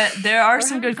 But there are We're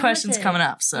some having good fun with questions it. coming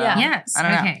up. So Yeah. Yes. I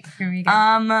don't know. Okay. Here we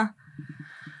go.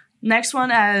 Next one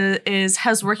is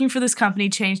has working for this company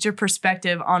changed your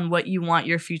perspective on what you want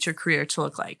your future career to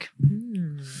look like?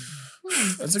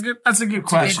 That's a good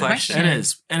question. question. It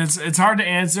is, and it's hard to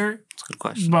answer, That's a good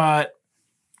question. but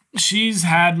she's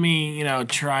had me,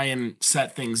 try and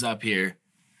set things up here,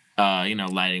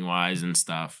 lighting wise and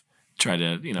stuff. Try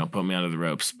to, put me under the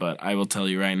ropes, but I will tell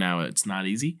you right now, it's not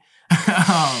easy.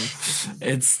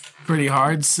 It's pretty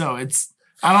hard. So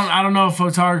I don't know if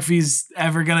photography's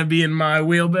ever gonna be in my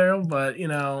wheelbarrow, but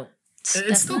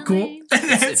it's still cool.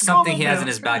 Definitely. It's something he has in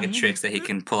his bag of tricks that he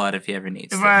can pull out if he ever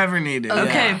needs. If to. I ever need it.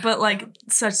 Okay, yeah. but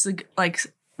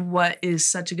what is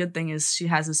such a good thing is she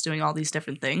has us doing all these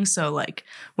different things. So like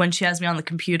when she has me on the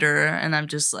computer and I'm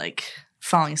just like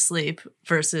falling asleep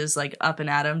versus like up and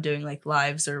at 'em doing like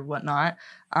lives or whatnot.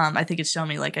 I think it's shown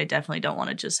me like I definitely don't want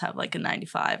to just have like a 9 to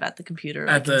 5 at the computer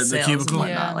At like, in the sales cubicle? and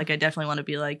whatnot. Yeah. Like I definitely want to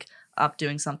be like up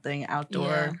doing something outdoor.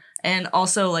 Yeah. And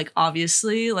also like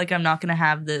obviously like I'm not gonna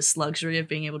have this luxury of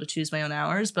being able to choose my own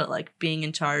hours, but like being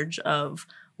in charge of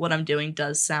what I'm doing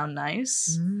does sound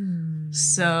nice.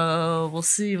 So we'll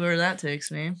see where that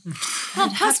takes me. Well,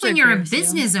 It plus has when to you're a agree with you.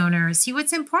 business owner, see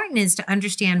what's important is to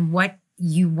understand what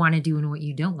you want to do and what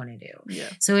you don't want to do. Yeah.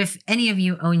 So if any of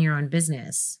you own your own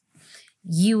business,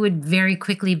 you would very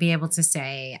quickly be able to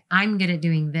say, I'm good at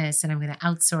doing this and I'm going to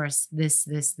outsource this,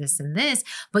 and this,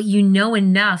 but you know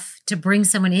enough to bring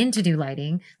someone in to do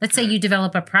lighting. Let's say you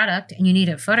develop a product and you need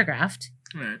it photographed.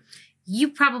 Right. You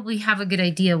probably have a good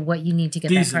idea what you need to get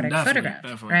Decent, that product definitely, photographed,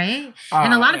 definitely. right?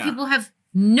 And a lot of Yeah. people have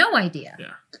no idea.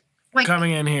 Yeah. Like,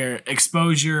 Coming in here,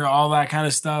 exposure, all that kind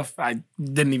of stuff, I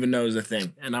didn't even know was a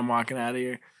thing. And I'm walking out of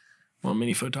here,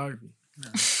 mini photography.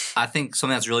 I think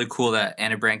something that's really cool that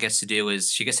Anna Brandt gets to do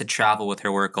is she gets to travel with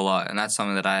her work a lot, and that's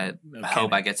something that I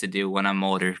hope I get to do when I'm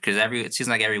older. Because it seems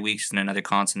like every week's in another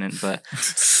continent, but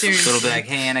so it'll be like,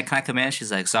 "Hey Anna, can I come in?"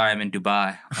 She's like, "Sorry, I'm in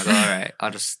Dubai." I go, "All right,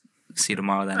 I'll just see you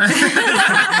tomorrow then."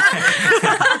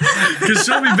 Because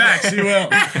she'll be back. She will.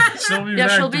 She'll be Yeah,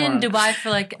 back she'll be in tomorrow. Dubai for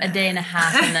like a day and a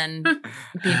half and then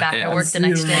be back Yeah. at work the I'll see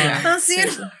next you day. tomorrow. I'll see you.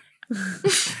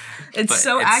 It's But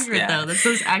so it's- accurate yeah. though. That's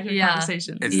those accurate Yeah.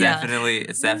 conversations. It's Yeah. definitely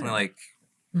like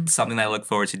something that I look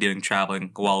forward to doing,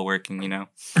 traveling while working. Meeting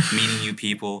new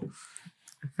people.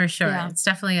 For sure. Yeah. It's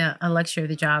definitely a luxury of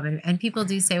the job. And people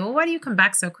do say, well, why do you come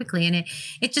back so quickly? And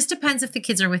it just depends if the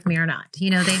kids are with me or not.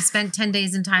 They've spent 10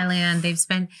 days in Thailand. They've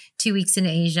spent 2 weeks in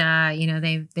Asia.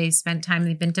 They've spent time,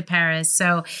 they've been to Paris.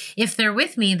 So if they're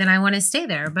with me, then I want to stay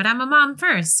there. But I'm a mom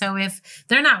first. So if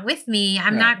they're not with me,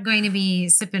 I'm not going to be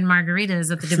sipping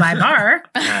margaritas at the Dubai bar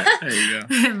There you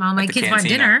go. while my the kids want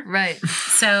cantina. dinner. Right.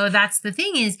 So that's the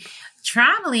thing is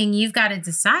traveling, you've got to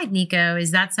decide, Nico,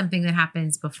 is that something that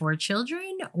happens before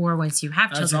children or once you have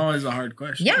That's children? always a hard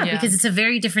question. Yeah, Yeah. because it's a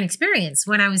very different experience.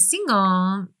 When I was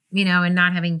single, and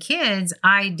not having kids,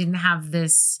 I didn't have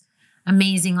this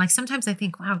amazing, like sometimes I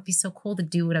think, wow, it'd be so cool to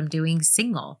do what I'm doing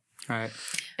single Right.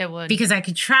 It would. because I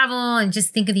could travel and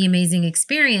just think of the amazing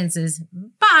experiences.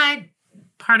 But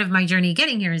part of my journey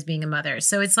getting here is being a mother.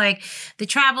 So it's like the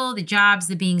travel, the jobs,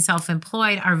 the being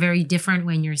self-employed are very different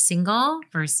when you're single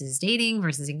versus dating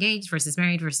versus engaged versus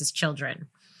married versus children.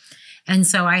 And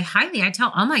so I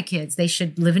tell all my kids they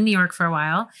should live in New York for a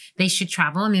while. They should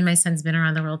travel. I mean, my son's been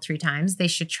around the world 3 times. They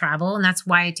should travel. And that's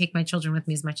why I take my children with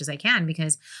me as much as I can,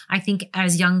 because I think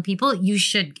as young people, you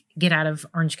should get out of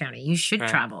Orange County. You should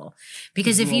travel,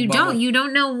 because if you don't, you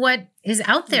don't know what is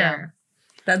out there.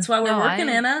 That's why we're working,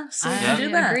 Anna. So we can do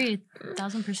that. I agree,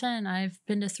 1,000%. I've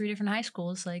been to 3 different high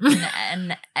schools, like,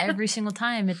 and every single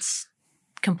time it's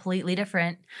completely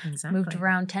different. Exactly. Moved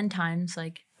around 10 times,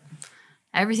 like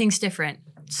everything's different.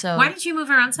 So Why did you move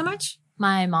around so much?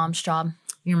 my mom's job.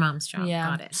 Your mom's job. Yeah.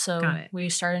 Got it. So Got it. we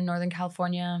started in Northern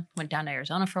California, went down to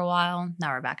Arizona for a while. Now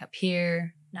we're back up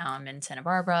here. Now I'm in Santa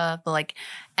Barbara. But like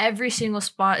every single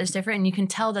spot is different. And you can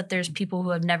tell that there's people who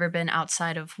have never been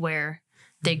outside of where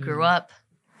they grew up.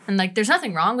 And like there's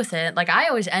nothing wrong with it. Like I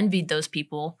always envied those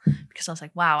people because I was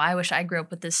like, wow, I wish I grew up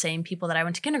with the same people that I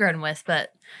went to kindergarten with. But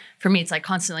for me, it's like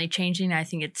constantly changing. I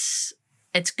think it's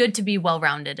good to be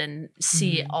well-rounded and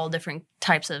see all different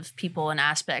types of people and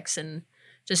aspects and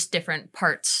just different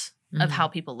parts of how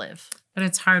people live. But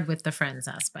it's hard with the friends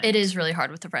aspect. It is really hard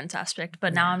with the friends aspect,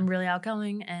 but now I'm really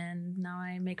outgoing and now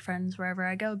I make friends wherever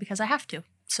I go because I have to.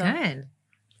 So Good.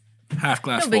 Half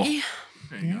glass no full. biggie.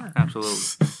 There you go.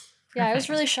 Absolutely. Yeah, I was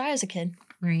really shy as a kid.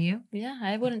 Were you? Yeah,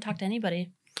 I wouldn't talk to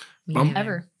anybody Bump,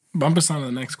 ever. bump us on to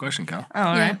the next question, Cal. Oh,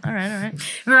 all right. All right.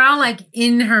 We were all like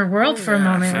in her world for a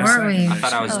moment, for a weren't we? second. I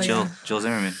thought I was Oh, Jill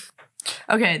Zimmerman.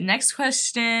 Okay, next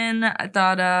question I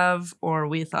thought of, or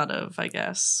we thought of, I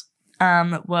guess,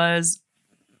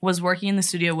 was working in the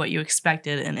studio what you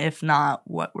expected? And if not,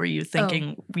 what were you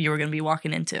thinking you were going to be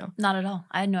walking into? Not at all.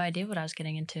 I had no idea what I was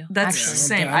getting into. That's actually. the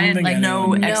same. I I don't had think like no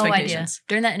anyone- No idea. expectations.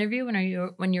 During that interview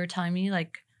when you were telling me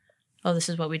like, oh, this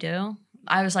is what we do,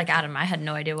 I was like, Adam, I had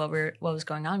no idea what was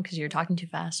going on because you were talking too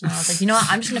fast. And I was like, you know what?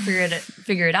 I'm just gonna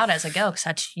figure it out as I go, because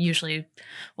that's usually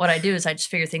what I do is I just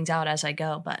figure things out as I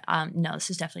go. But no, this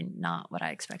is definitely not what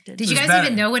I expected. Did you It's guys better.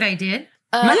 even know what I did?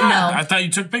 No. I thought you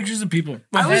took pictures of people.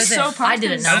 I was That's so it. pumped. I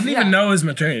didn't know. I didn't Yeah. even know it was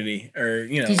maternity, or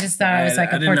you know. You just thought it was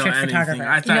like a I didn't know portrait anything. photographer.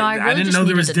 I thought You know, I I really didn't just know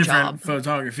there was needed a different job.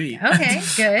 photography. Okay,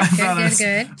 good, I thought it was-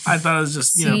 good. I thought it was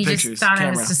just So you pictures. just thought I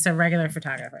camera. was just a regular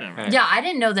photographer. Yeah, I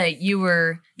didn't know that you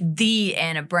were the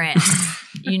Anna Brandt.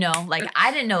 You know, like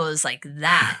I didn't know it was like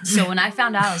that. So when I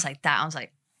found out I was like that, I was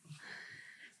like,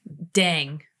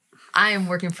 dang, I am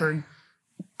working for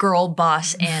girl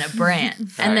boss Anna Brandt.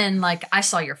 And then like I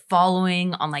saw your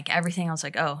following on like everything. I was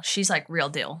like, oh, she's like real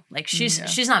deal. Like she's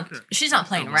not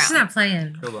playing around. She's not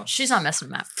playing. She's not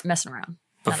messing around.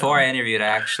 Before I interviewed, I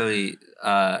actually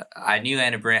I knew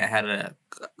Anna Brandt had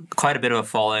quite a bit of a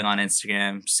following on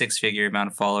Instagram, 6-figure amount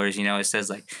of followers. You know, it says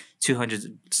like 200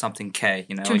 something K.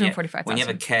 You know, 245,000. when you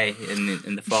have a K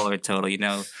in the follower total, you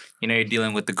know you're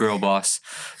dealing with the girl boss.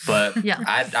 But Yeah.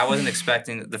 I wasn't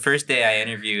expecting. The first day I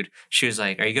interviewed, she was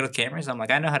like, "Are you good with cameras?" I'm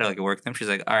like, "I know how to like work them." She's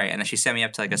like, "All right," and then she sent me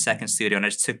up to like a second studio, and I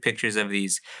just took pictures of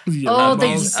these. Oh, the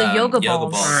balls, yoga yoga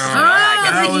balls. balls. Oh,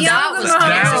 I the guess- yoga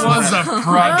that balls. was a I guess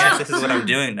project. this is what I'm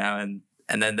doing now.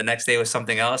 And then the next day was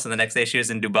something else, and the next day she was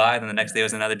in Dubai, and then the next day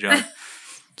was another job.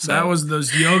 So That was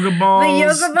those yoga balls.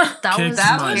 The yoga ball. That Kicked was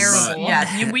my terrible. butt.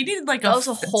 Yeah, we needed like That was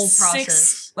a whole 6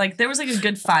 process. Like there was like a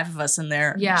good 5 of us in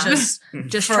there. Yeah. just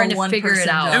Just for trying to one figure it person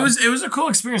out. job. It was a cool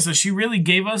experience. So she really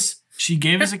gave us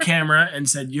a camera and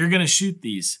said, "You're gonna shoot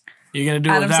these. You're gonna do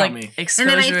it Adam's without like me." And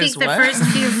then I exposure think is the what? first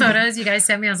few photos you guys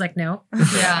sent me, I was like, no.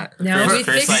 Yeah. No. First- We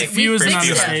first, fixed, like, we few is an fixed it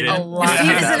understatement. a lot.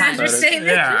 Few is Yeah. an understatement.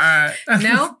 Yeah, all right.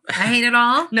 No, I hate it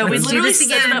all. No, we'd Let's do literally this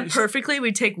set it again. up perfectly.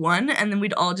 We'd take one, and then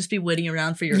we'd all just be waiting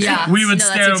around for your Yeah. turn. We would No, that's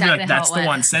stare and be exactly like, how "That's it the went.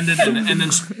 one. Send it." And then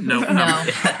no. No.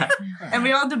 And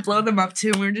we all had to blow them up too.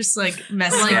 And we were just like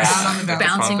messing Like around on the balcony.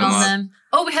 bouncing Pump 'em on up. them.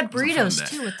 Oh, we had a fun burritos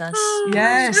day. too with us.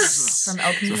 Yes. From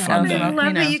El Camino. fun day. I You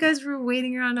love know. that you guys were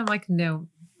waiting around. I'm like, no.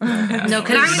 No, And I We would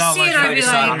don't see it, like I'd be focus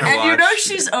on like, her And you watch. know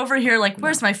she's over here like,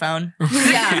 where's my phone?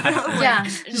 Yeah,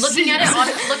 looking at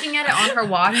it on her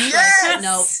watch. Like,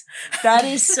 nope. That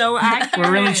is so accurate.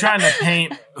 We're really trying to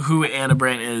paint who Anna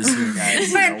Brandt is here,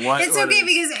 guys. But You know, what it's it okay is.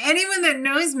 because anyone that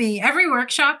knows me, every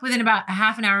workshop, within about a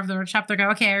half an hour of the workshop, they're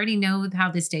going, okay, I already know how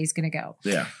this day's going to go.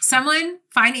 Yeah. Someone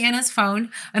find Anna's phone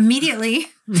immediately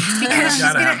because she's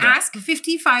Gotta going to have that. ask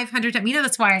 5,500 times. You know,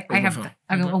 that's why I have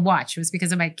a watch. It was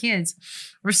because of my kids.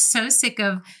 We're so sick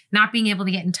of not being able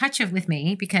to get in touch with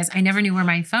me because I never knew where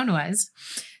my phone was.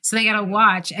 So they got a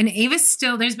watch. And Ava's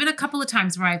still, there's been a couple of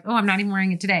times where I'm not even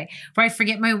wearing it today, where I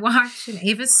forget my watch. And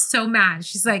Ava's so mad.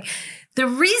 She's like, the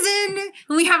reason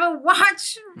we have a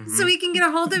watch so we can get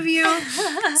a hold of you.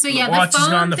 So yeah, The watch the is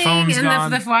phone gone, the thing phone's and gone.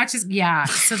 the watch is, yeah.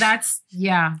 So that's,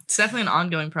 yeah. It's definitely an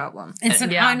ongoing problem. It's an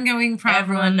Yeah. ongoing problem.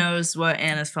 Everyone knows what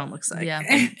Anna's phone looks like. Yeah.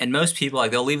 And most people, like,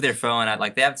 they'll leave their phone at,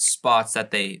 like, they have spots that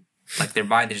they like their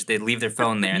mind, they leave their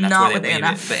phone there, and that's Not where with they leave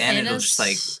Anna. it. But Anna's Anna's- just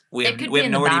like we it have, could we be have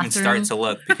in the nowhere to even start bathroom. to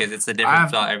look because it's a different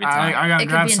spot every time. I gotta It could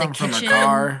grab be in the something from the kitchen.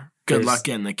 car. Good There's- luck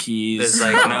getting the keys. There's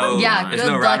like no, Yeah, there's good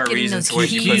no luck rhyme or getting reason those to where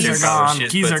she puts keys her are phone. gone. She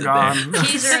just Keys puts are it there. gone.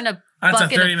 Keys are in a That's a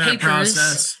bucket of 30-minute papers.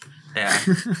 process. Yeah,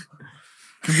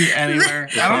 Could be anywhere.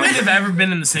 I don't think they've ever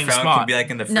been in the same phone spot. could be like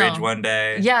in the No. fridge one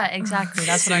day. Yeah, exactly.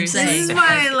 That's what I'm Seriously. This saying. is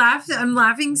why I laughed. I'm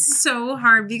laughing so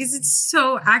hard because it's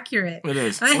so accurate. It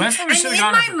is. And- Well, that's what we and should in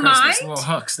have gotten it my for Christmas. mind- Little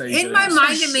hooks that you In could my have.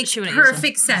 mind, it makes She would've used them.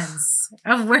 perfect sense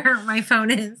of where my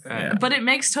phone is. Yeah. But it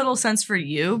makes total sense for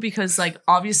you because, like,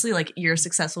 obviously, like, you're a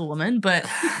successful woman. But,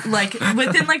 like,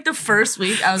 within, like, the first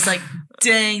week, I was like,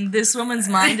 dang, this woman's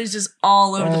mind is just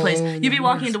all over the place. You'd be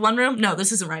walking into one room, no,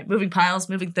 this isn't right. Moving piles,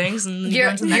 moving things. And then you You're-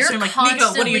 go into the next you're room, like, Nico,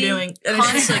 what are you doing? And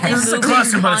it's- constantly It's a moving,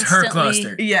 cluster, but it's her constantly-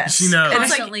 cluster. Yes. She knows. It's like-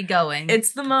 Constantly going.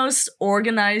 It's the most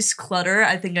organized clutter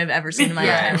I think I've ever seen in my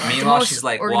Yeah. entire Right. life. Meanwhile, most she's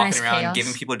like organized walking around, chaos.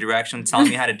 giving people directions, telling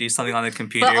me how to do something on the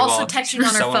computer. but also while texting on her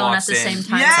someone phone at walks the in. same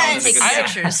time. Yes! Taking Yeah.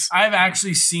 pictures. I've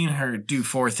actually seen her do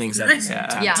 4 things at the same Yeah.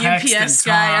 time. Yeah. Text and UPS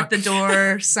guy talk at the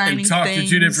door signing and talk things. to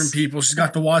 2 different people. She's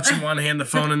got the watch in one hand, the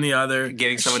phone in the other.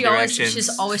 Giving someone directions. She's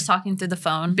always talking through the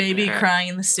phone. Baby Yeah. crying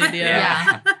in the studio.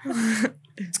 Yeah.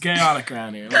 It's chaotic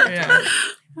around here. Yeah.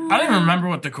 I don't even remember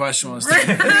what the question was. What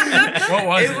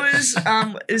was it? It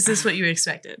was, is this what you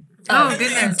expected? Oh,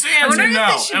 goodness. The I answer, wonder no,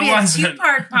 if this should it be a wasn't.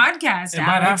 2-part podcast, It might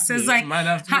have Alex. to It's be. like, It might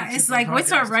have to be a it's like, 2-part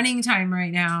what's our podcast. running time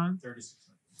right now?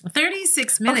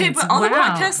 36 minutes. Okay, but all the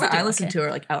Wow. podcasts that I listen okay. to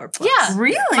are like hour plus. Yeah.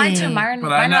 Really? Mine too. Mine, But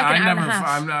mine are like an hour never. and a half.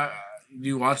 I'm not.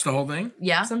 You watch the whole thing?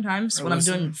 Yeah. Sometimes Or when I'm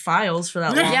listen. doing files for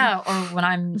that long. Yeah. Or when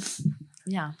I'm.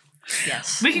 Yeah.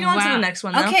 Yes. We can go on to Wow. the next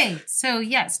one now. Okay, so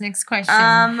yes, next question.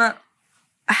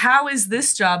 How is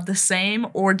this job the same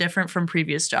or different from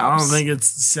previous I jobs? don't think it's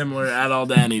similar at all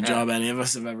to any job any of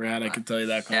us have ever had. I can tell you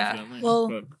that Yeah. confidently. Well,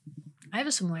 But I have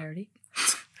a similarity.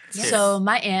 Yeah. So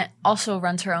my aunt also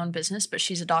runs her own business, but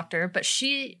she's a doctor. But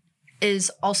she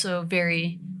is also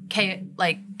very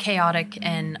chaotic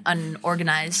and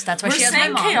unorganized. That's why We're she has my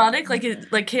saying mom. chaotic,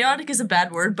 like chaotic is a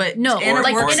bad word, but No, Anna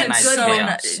like works in a it good so way.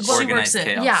 much. Organized She works it.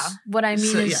 chaos. Yeah, what I mean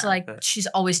So, is yeah. like she's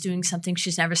always doing something.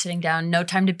 She's never sitting down. No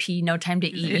time to pee. No time to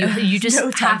eat. Yeah. You just No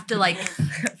time have to like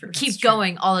keep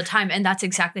going all the time, and that's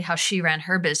exactly how she ran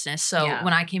her business. So Yeah.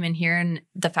 when I came in here, and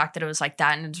the fact that it was like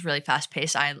that, and it was really fast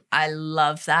paced, I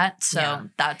love that. So Yeah.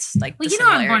 that's like Well, the you know,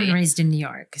 I'm born similarity. and raised in New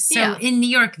York. So Yeah. in New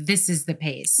York, this is the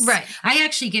pace. Right. I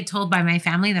actually get told by my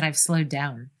family that I've slowed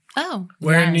down. Oh,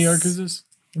 where in New Yes. York is this?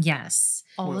 Yes.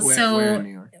 all of Where, So- where in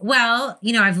New York? Well,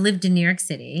 you know, I've lived in New York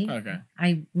City. Okay.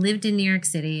 I lived in New York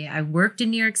City. I worked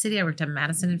in New York City. I worked on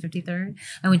Madison and 53rd.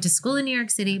 I went to school in New York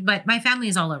City, but my family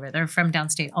is all over. They're from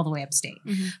downstate all the way upstate.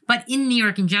 Mhm. But in New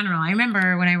York in general, I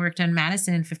remember when I worked on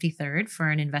Madison and 53rd for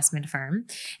an investment firm,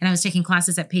 and I was taking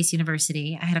classes at Pace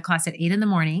University. I had a class at 8 in the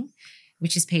morning,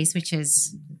 which is Pace, which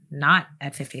is not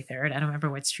at 53rd. I don't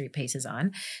remember what street Pace is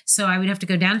on. So I would have to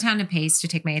go downtown to Pace to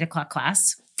take my 8 o'clock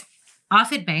class.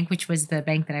 Offit Bank, which was the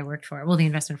bank that I worked for, well, the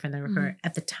investment firm that I worked for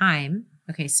at the time.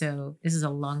 Okay, so this is a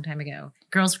long time ago.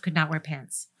 Girls could not wear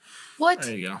pants. what?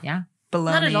 There you go. Yeah. Baloney.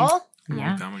 Not at all.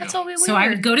 Yeah. That's all we. So I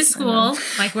would go to school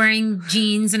like wearing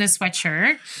jeans and a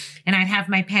sweatshirt, and I'd have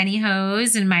my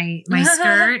pantyhose and my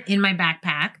skirt in my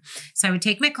backpack. So I would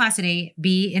take my class at 8,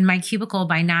 be in my cubicle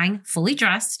by 9, fully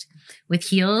dressed with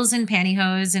heels and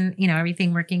pantyhose and, you know,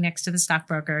 everything working next to the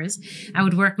stockbrokers. I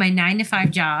would work my 9 to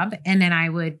 5 job, and then I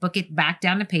would book it back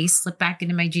down to Pace, slip back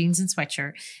into my jeans and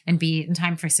sweatshirt, and be in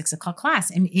time for 6 o'clock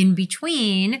class. And in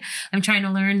between, I'm trying to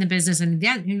learn the business and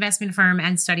investment firm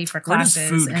and study for Where does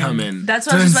classes. food come and- in? That's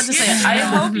what I was about to say. Yeah. I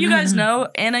hope you guys know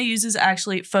Anna uses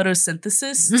actually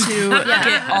photosynthesis to Yeah.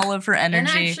 get all of her And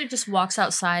energy. actually just walks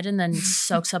outside and then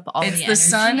soaks up all It's the the energy.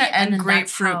 sun and then that's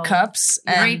grapefruit how- cups,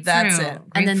 and that's it.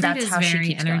 And then Grapefruit that's is how she very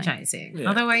keeps going. energizing. Yeah.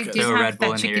 Although I Okay. did Throw a have Red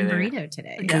Bull that in here chicken or there. burrito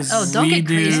today. Because Oh, don't we get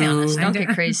crazy on us. do- Don't get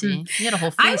crazy. You had a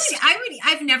whole I feast.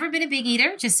 I've never been a big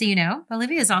eater, just so you know.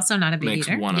 Olivia is also not a big Makes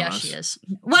eater. one Yeah, of us. she is.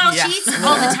 Well, Yeah. she eats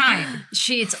all the time.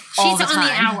 She eats She's all the on time.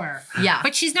 the hour. Yeah.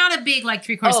 But she's not a big like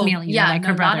 3-course meal eater like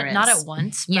her brother is. Not at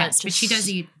once. Yes, but just she does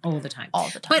eat all the time. all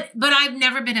the time. But I've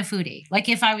never been a foodie. Like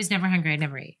if I was never hungry, I'd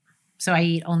never eat. So I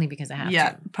eat only because I have Yeah,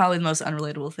 to. probably the most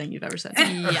unrelatable thing you've ever said.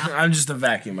 yeah. I'm just a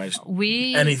vacuum. I just,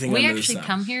 We Anything we under the actually sun.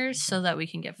 come here so that we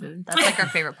can get food. That's like our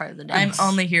favorite part of the day. I'm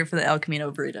only here for the El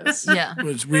Camino burritos. yeah.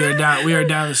 which we are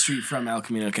down the street from El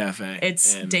Camino Cafe.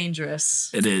 It's and dangerous.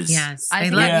 It is. Yes. I They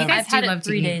think love- Yeah. you guys I've had do love it to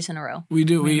 3 eat. days in a row. We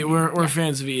do. We're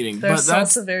fans of eating, Their but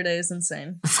that's salsa verde is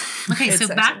insane. Okay, It's so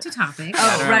back excellent. to topic.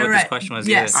 I don't Oh, know right, what right. this question was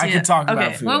Yes. either. I could talk about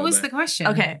Okay. food. What all was day. the question?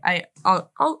 Okay,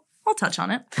 I'll touch on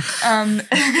it.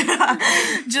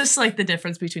 Just like the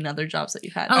difference between other jobs that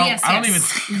you've had. Oh, yes, I don't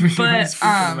yes. even think But,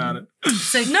 about it.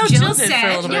 So No, Jill Jill did said, for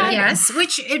a little bit. yes,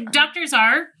 which doctors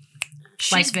are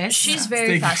like this. She's Yeah. very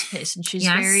Thank you. fast paced and she's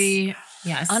Yes. very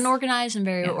yes. unorganized and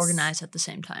very Yes. organized at the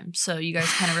same time. So you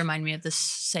guys kind of remind me of the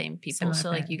same people. Similar So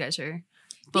like pattern. you guys are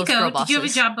both Nico, girl did you have a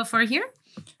bosses. job before here?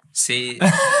 See,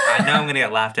 I know I'm gonna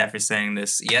get laughed at for saying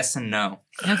this. Yes and no.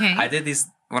 Okay. I did these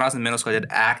when I was in middle school. I did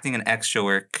acting and extra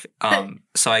work.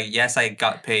 So I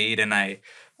got paid and I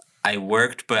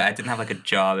worked, but I didn't have like a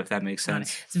job. If that makes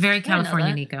sense. It's very didn't know California,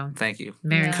 that. Nico. Thank you.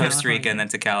 Very Yeah. Costa Rica California. and then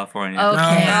to California. Okay.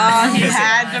 Oh, he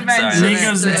had to mention Sorry. it.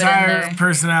 Nico's Threw it in entire there.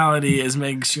 personality is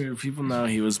making sure people know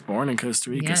he was born in Costa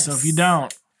Rica. Yes. So if you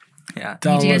don't, Yeah.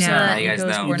 tell do them what's know. up. Now you guys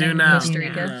Nico's know. You born do in now. Costa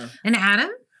Rica. And Adam?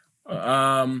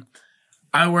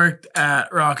 I worked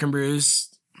at Rock and Brews,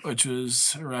 which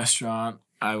was a restaurant.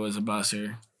 I was a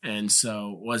busser, and so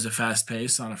was it fast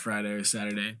paced on a Friday or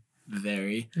Saturday?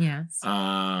 Very. Yes.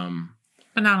 But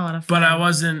But not a lot of fun. I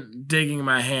wasn't digging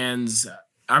my hands.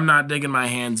 I'm not digging my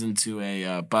hands into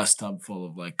a bus tub full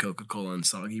of like Coca-Cola and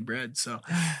soggy bread. So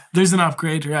there's an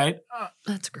upgrade, right?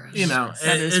 That's gross. You know,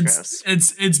 That is gross.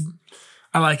 it's.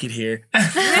 I like it here.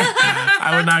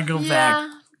 I would not go back.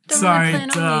 Yeah. Don't Sorry really plan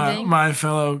to on leaving. my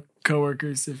fellow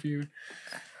coworkers if you're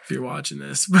watching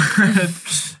this, but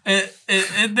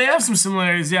they have some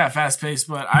similarities. Yeah, fast paced,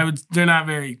 but they're not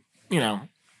very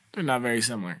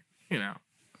similar.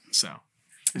 So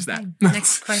is that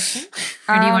Next question.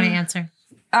 Or do you want to answer?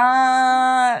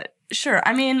 Sure.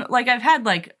 I mean, like I've had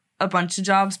like a bunch of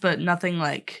jobs, but nothing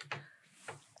like,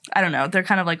 I don't know. They're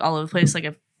kind of like all over the place.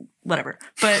 Like whatever.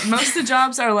 But most of the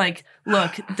jobs are like,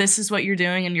 look, this is what you're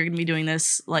doing and you're going to be doing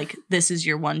this. Like, this is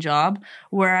your one job.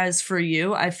 Whereas for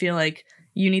you, I feel like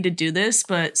you need to do this,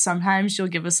 but sometimes you'll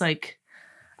give us like,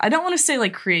 I don't want to say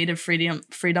like creative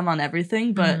freedom on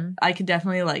everything, but I could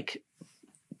definitely like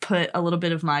put a little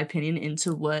bit of my opinion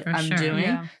into what For I'm sure. doing.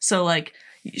 Yeah. So like,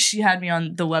 she had me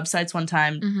on the websites one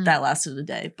time that lasted a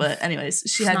day. But anyways,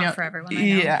 she It's had me not on for everyone. I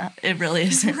know. Yeah, it really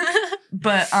isn't.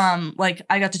 But like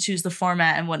I got to choose the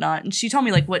format and whatnot, and she told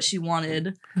me like what she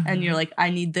wanted, and you're like,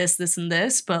 I need this, this, and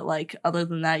this, but like other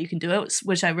than that, you can do it,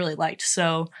 which I really liked.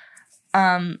 So,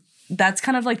 that's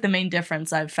kind of like the main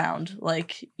difference I've found.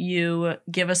 Like you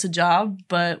give us a job,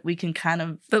 but we can kind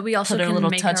of But we also put a can little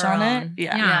make touch our on it. own.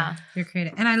 Yeah. Yeah. You're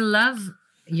creative. And I love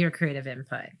your creative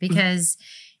input because,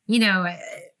 you know,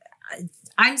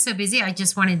 I'm so busy. I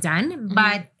just want it done.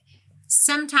 But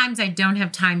sometimes I don't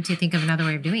have time to think of another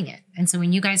way of doing it. And so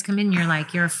when you guys come in, you're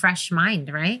like, you're a fresh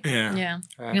mind, right? yeah. Yeah.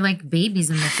 You're like babies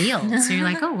in the field. So you're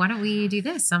like, oh, why don't we do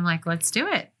this? I'm like, let's do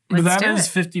it. But Let's that do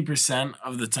is it. 50%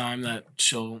 of the time that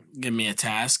she'll give me a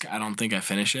task. I don't think I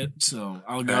finish it. So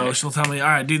I'll go, she'll tell me, all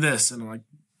right, do this. And I'm like,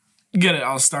 get it.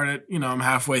 I'll start it. You know, I'm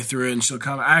halfway through it and she'll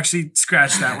come, I actually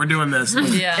scratch that. We're doing this.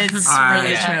 Yeah. It's Alright.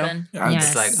 really Yeah. true. Happen. Yes.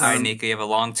 It's like, all right, Nico, you have a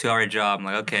long 2-hour job. I'm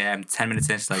like, okay, I'm 10 minutes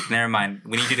in. She's like, never mind.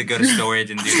 We need you to go to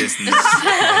storage and do this and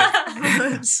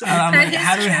this. And I'm That like, is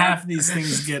how do true. half of these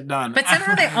things get done? But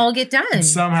somehow they all get done.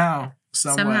 Somehow.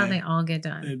 Some Somehow way. they all get They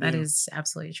done. That do. is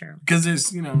absolutely true. Because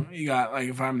there's, you know, you got, like,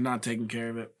 if I'm not taking care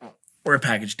of it, we're a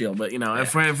package deal. But, you know,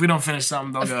 if we don't finish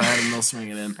something, they'll go ahead and they'll swing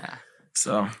it in.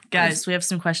 So, Guys, we have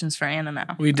some questions for Anna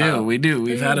now. we do. We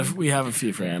have a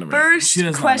few for Anna. but First she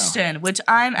doesn't know. question, which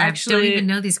I'm I actually don't even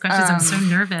know these questions. I'm so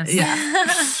nervous.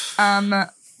 Yeah.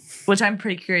 Which I'm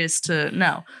pretty curious to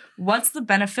know. What's the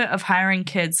benefit of hiring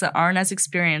kids that aren't as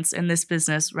experienced in this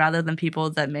business rather than people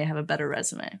that may have a better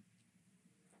resume?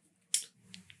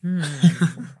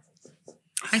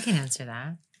 I can answer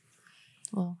that.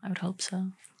 Well, I would hope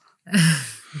so.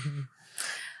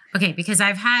 Okay, because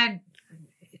I've had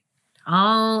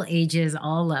all ages,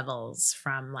 all levels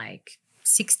from like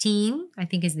 16, I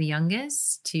think is the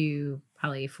youngest, to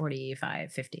probably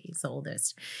 45, 50 is the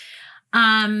oldest.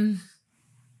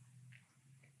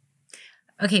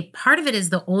 Okay, part of it is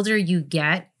the older you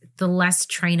get, the less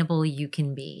trainable you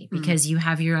can be because you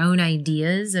have your own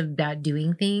ideas about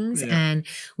doing things, Yeah. and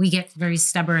we get very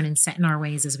stubborn and set in our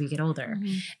ways as we get older.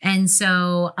 And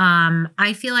so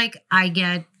I feel like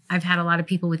I've had a lot of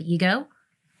people with ego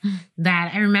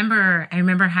that I remember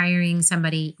hiring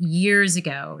somebody years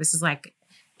ago. This is like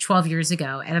 12 years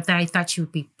ago. And I thought she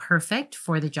would be perfect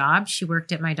for the job. She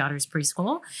worked at my daughter's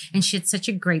preschool and she had such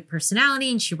a great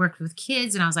personality and she worked with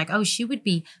kids. And I was like, oh, she would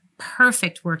be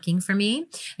perfect working for me.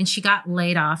 And she got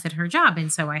laid off at her job.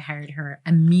 And so I hired her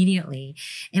immediately.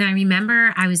 And I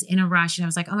remember I was in a rush and I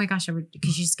was like, oh my gosh, could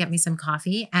you just get me some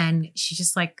coffee? And she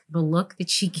just like, the look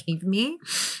that she gave me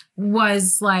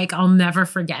was like, I'll never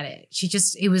forget it.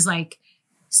 It was like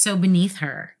so beneath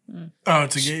her Oh,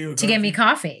 to get you a to get me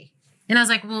coffee. And I was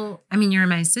like, well, I mean, you're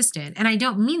my assistant. And I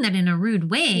don't mean that in a rude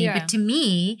way, Yeah. but to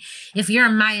me, if you're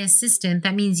my assistant,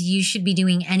 that means you should be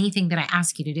doing anything that I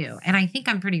ask you to do. And I think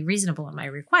I'm pretty reasonable in my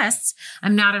requests.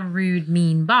 I'm not a rude,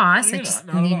 mean boss. I Yeah, just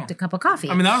not at need all. a cup of coffee.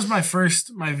 I mean, that was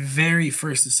my very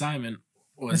first assignment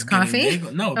was Was getting coffee?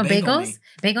 Bagel. No, Oh, bagel bagels? me.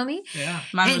 Bagel me? Yeah.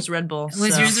 Mine And was Red Bull.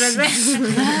 Was so. yours Red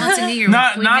Bull? Once a year,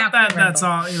 Not we out that for Red that's Bull.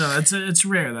 all, it's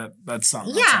rare that that's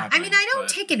something. that's Yeah, I happening, mean, I don't but-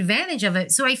 take advantage of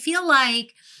it. So I feel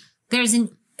like there's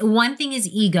one thing is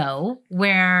ego,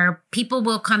 where people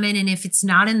will come in and if it's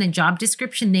not in the job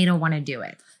description, they don't want to do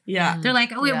it. Yeah. They're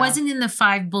like, oh, it Yeah. wasn't in the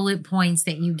 5 bullet points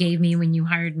that you gave me when you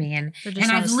hired me. And They're just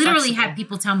not I've as literally flexible. had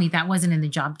people tell me that wasn't in the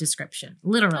job description,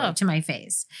 literally Oh. to my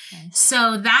face. Nice.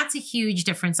 So that's a huge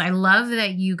difference. I love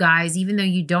that you guys, even though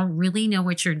you don't really know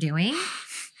what you're doing,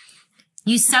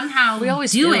 you somehow We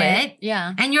always do it.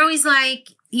 Yeah. And you're always like,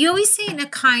 you always say it in a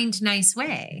kind, nice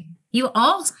way. You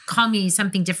all call me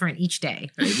something different each day.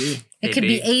 Maybe. It could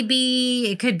be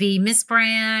AB, it could be Miss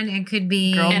Brand, it could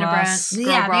be Girl Anna boss. Brandt,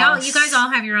 yeah, Girl they all, Boss. you guys all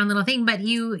have your own little thing, but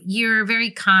you're very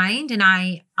kind, and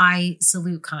I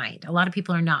salute kind. A lot of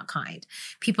people are not kind.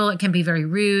 People can be very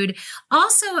rude.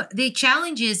 Also, the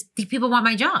challenge is the people want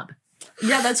my job.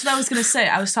 Yeah, that's what I was gonna say.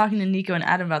 I was talking to Nico and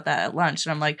Adam about that at lunch,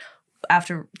 and I'm like,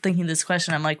 after thinking this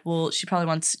question, I'm like, well, she probably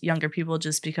wants younger people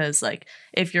just because, like,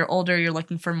 if you're older, you're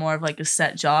looking for more of like a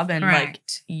set job, and like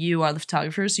Correct. you are the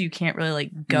photographer, so you can't really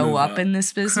like go Move up up. in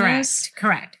this business.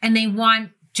 Correct. And they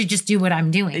want to just do what I'm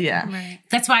doing. Yeah. Right.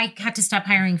 That's why I had to stop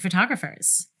hiring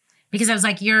photographers. Because I was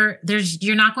like, you're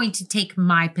not going to take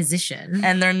my position.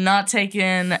 And they're not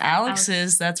taking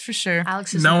Alex's, that's for sure.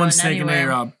 Alex is No going one's taking anywhere.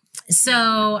 a job.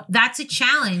 So that's a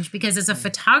challenge because as a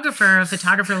photographer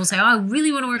will say, oh, I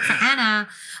really want to work for Anna.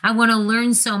 I want to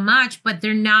learn so much, but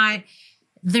they're not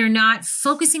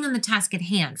focusing on the task at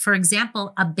hand. For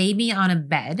example, a baby on a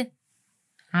bed.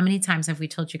 How many times have we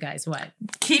told you guys what?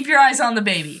 Keep your eyes on the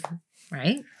baby.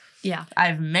 Right? Yeah.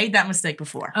 I've made that mistake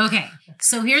before. Okay.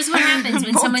 So here's what happens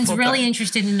when someone's Multiple really times.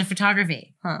 interested in the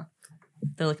photography.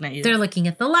 They're looking at you. They're looking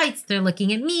at the lights. They're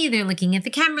looking at me. They're looking at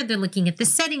the camera. They're looking at the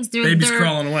settings. Baby's they're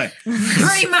crawling away.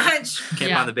 pretty much. Came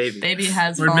Yeah. on the baby. Baby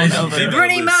has We're fallen baby- over. baby-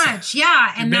 Pretty loose. much.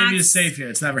 Yeah. The And baby that's is safe here.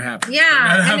 It's never happened.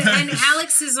 Yeah, and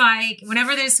Alex is like,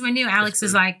 whenever there's someone new, Alex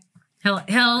is like, he'll,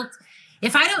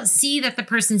 if I don't see that the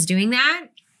person's doing that,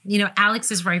 Alex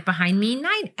is right behind me,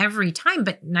 not every time,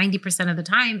 but 90% of the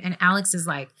time, and Alex is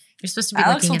like, you're supposed to be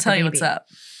Alex looking will at tell the you baby. what's up.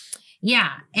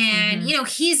 Yeah, and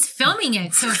he's filming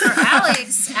it, so for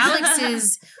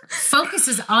Alex's focus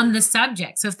is on the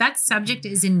subject. So if that subject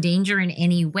is in danger in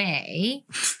any way,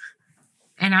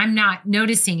 and I'm not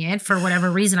noticing it for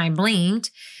whatever reason, I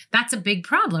blinked. That's a big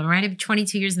problem, right? I have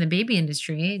 22 years in the baby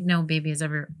industry. No baby has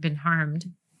ever been harmed.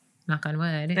 Knock on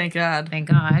wood. Thank God. Thank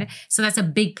God. So that's a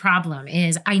big problem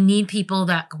is I need people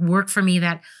that work for me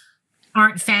that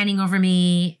aren't fanning over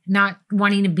me, not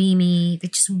wanting to be me,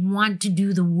 that just want to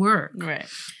do the work. Right.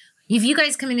 If you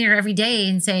guys come in here every day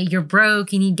and say you're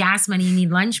broke, you need gas money, you need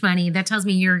lunch money, that tells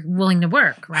me you're willing to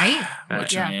work, right?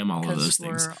 Which I am all of because those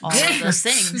things. We're all of those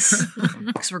things.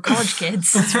 Because we're college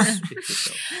kids.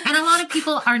 And a lot of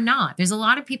people are not. There's a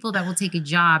lot of people that will take a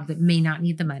job that may not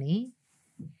need the money,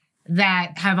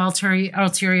 that have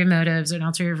ulterior motives and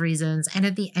ulterior reasons. And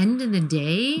at the end of the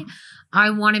day, I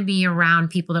want to be around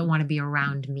people that want to be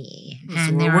around me.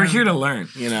 And We're here to learn,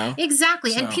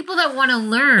 Exactly. And So- people that want to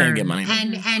learn. And get money.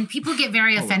 And people get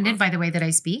very offended by the way that I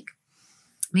speak.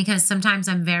 Because sometimes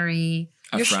I'm very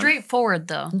You're Upfront. straightforward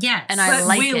though. yes. And I But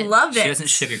like we it. love it. She doesn't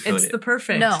sugarcoat It's it. the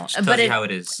perfect. No, She tells but you it, how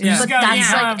it is. Yeah. just gotta- that's you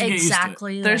have like to get used to it.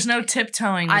 exactly. There's no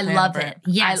tiptoeing. I with love Amber. it.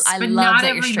 Yes, I but love not that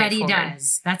you're everybody straightforward.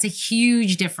 does. That's a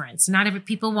huge difference. Not every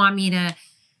people want me to.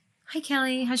 Hi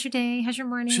Kelly, how's your day? How's your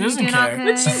morning? She You doesn't doing all care.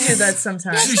 good? But you do that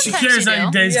sometimes. She Sometimes cares you how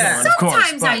your do. day's Yeah. going, of course.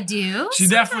 Sometimes but I do. She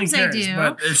definitely Sometimes cares. I do.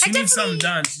 But if she I needs something definitely-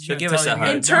 done, she's She'll gonna give us tell a you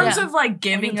hug. In to terms do it. of like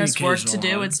giving the us work to occasional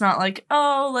do, hug. it's not like,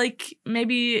 oh, like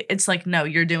maybe it's like, no,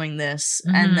 you're doing this.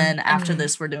 Mhm. And then after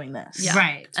this, we're doing this. Yeah.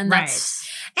 Right, and right. that's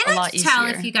And a I lot can tell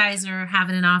easier. if you guys are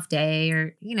having an off day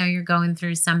or you're going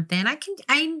through something.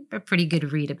 I'm a pretty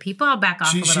good read of people. I'll back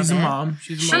off a little She's bit. a mom.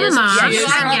 She's a I'm mom. a mom. Yeah, I you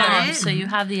are a get mom, it. so you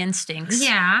have the instincts.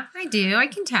 Yeah, I do. I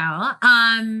can tell.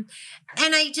 And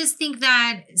I just think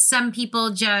that some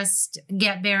people just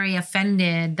get very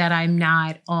offended that I'm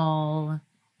not all.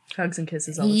 Hugs and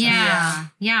kisses all the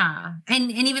time. Yeah. And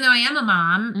even though I am a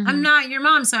mom, Mhm. I'm not your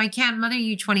mom, so I can't mother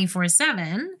you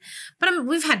 24/7. But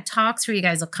we've had talks where you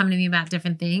guys will come to me about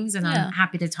different things, and Yeah. I'm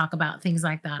happy to talk about things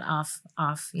like that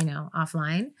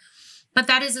offline. But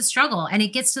that is a struggle, and it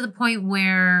gets to the point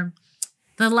where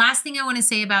the last thing I want to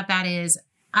say about that is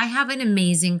I have an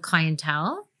amazing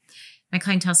clientele. My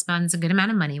clientele spends a good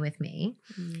amount of money with me.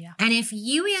 Yeah. And if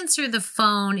you answer the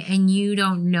phone and you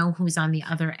don't know who's on the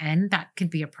other end, that could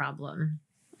be a problem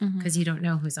because you don't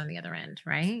know who's on the other end,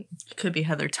 right? It could be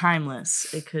Heather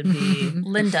Timeless. It could be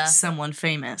Linda. someone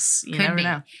famous. You Could never be.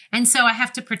 know. And so I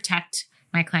have to protect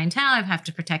my clientele. I have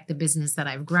to protect the business that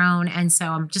I've grown. And so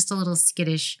I'm just a little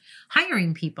skittish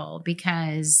hiring people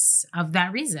because of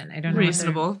that reason. I don't know.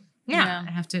 Reasonable. Yeah, Yeah.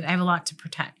 I have a lot to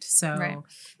protect. So Right.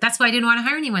 that's why I didn't want to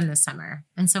hire anyone this summer.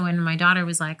 And so when my daughter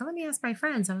was like, let me ask my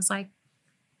friends, I was like,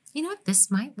 you know what? This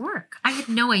might work. I had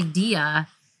no idea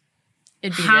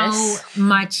It'd be how this.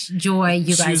 much joy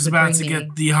you She guys was would about bring to me.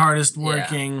 get the hardest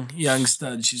working young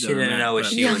stud she's She ever didn't met, know what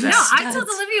but- she was No, at. I told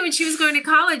Olivia when she was going to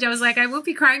college, I was like, I won't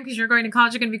be crying because you're going to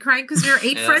college. You're going to be crying because your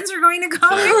 8 Yeah. friends are going to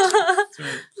college.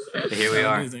 But here we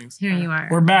are. Here you are.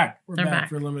 We're back. We're They're back back.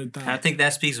 for a limited I time. think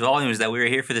that speaks volumes that we were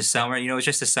here for the summer. You know, it's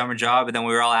just a summer job, and then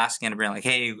we were all asking Anna Brand, like,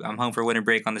 hey, I'm home for winter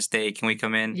break on this day. Can we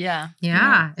come in? Yeah.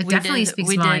 Yeah, it We definitely did- speaks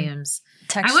we did volumes.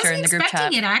 Text I her wasn't in the group chat.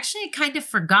 expecting it. I actually kind of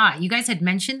forgot. You guys had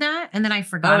mentioned that, and then I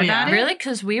forgot Oh, yeah. about it. Really?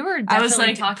 Because we were definitely I was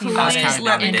like, talking please about I was counting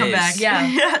let down me the come days. back. Yeah.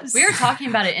 Yes. We were talking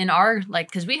about it in our, like,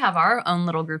 because we have our own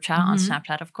little group chat on Mhm.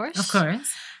 Snapchat, of course. Of course.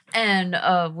 And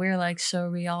we're like, so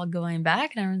are we all going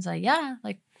back? And everyone's like, yeah,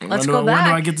 like, let's When go do- back.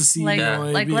 When do I get to see like, you? Yeah.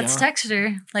 like AB, let's huh? text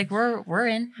her. Like, we're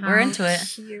in. We're into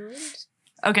it.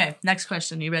 Okay, next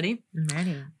question. You ready? I'm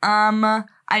ready.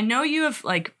 I know you have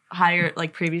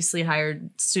previously hired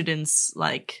students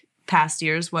like past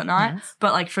years, whatnot. Yes.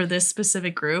 But like for this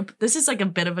specific group, this is like a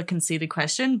bit of a conceited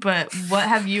question, but what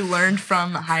have you learned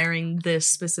from hiring this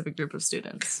specific group of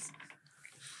students?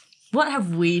 What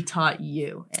have we taught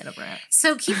you, Anna Brandt?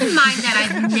 So keep in mind that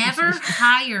I've never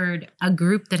hired a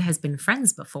group that has been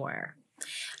friends before.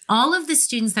 All of the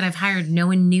students that I've hired, no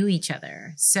one knew each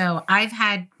other. So I've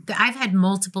had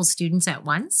multiple students at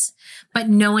once, but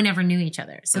no one ever knew each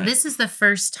other. So Right. this is the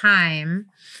first time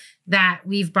that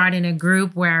we've brought in a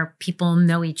group where people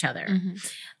know each other.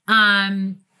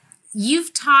 Mhm.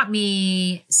 You've taught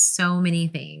me so many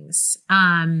things.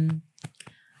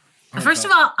 First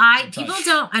of all, people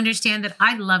don't understand that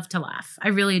I love to laugh. I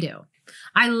really do.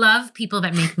 I love people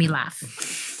that make me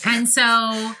laugh. And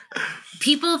so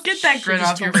people Get that grin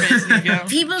just off your told me. face, Nico.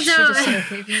 people She just said don't her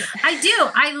favorite. I do.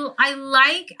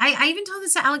 I even told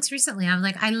this to Alex recently. I was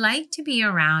like, I like to be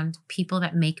around people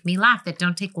that make me laugh, that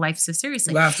don't take life so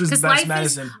seriously. Laughter's the Because best life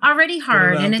medicine. is already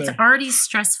hard out and it's there. already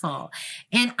stressful.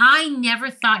 And I never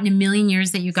thought in a million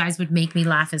years that you guys would make me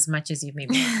laugh as much as you've made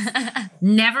me laugh.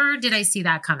 Never did I see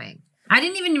that coming. I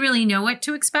didn't even really know what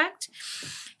to expect.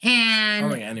 I And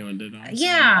don't think anyone did. Honestly.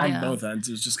 Yeah. On Yeah. both ends,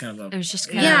 it was just kind of It a was just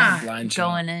kind Yeah. of blind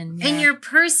shot. going in. And yeah. your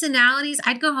personalities,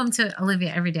 I'd go home to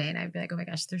Olivia every day and I'd be like, oh my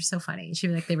gosh, they're so funny. And she'd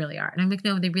be like, they really are. And I'm like,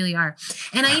 no, they really are.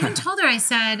 And I even told her, I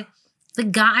said,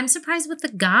 I'm surprised with the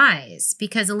guys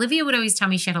because Olivia would always tell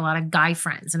me she had a lot of guy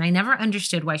friends. And I never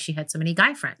understood why she had so many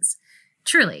guy friends.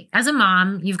 Truly, as a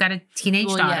mom, you've got a teenage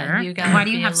Well, yeah, daughter. you gotta Why do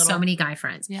you be a have so little- many guy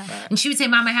friends? Yeah. And she would say,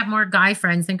 Mom, I have more guy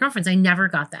friends than girlfriends. I never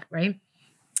got that, right?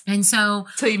 And so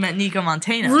Until you met Nico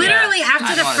Montana. literally Yeah. after I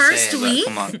the don't wanna say first it, but week,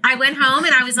 come on. I went home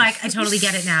and I was like, I totally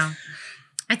get it now.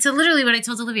 I told literally what I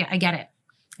told Olivia. I get it.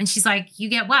 And she's like, you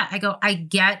get what? I go,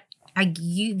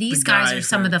 these The guys guy are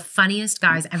some of the funniest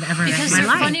guys I've ever met in Because my they're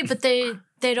life. funny, but they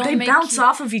don't They make bounce you-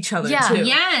 off of each other Yeah. too.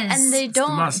 Yes. and they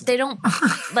muscle. don't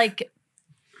like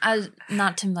as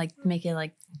not to like make it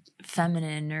like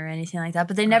feminine or anything like that,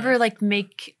 but they never like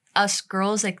make us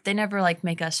girls like they never like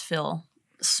make us feel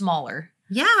smaller.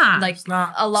 Yeah. Like It's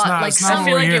not a lot like it's not I some what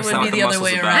feel we're like here it would for. be the other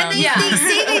way muscles around. about. and Yeah. they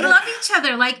say they love each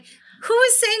other. Like, who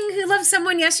was saying who loved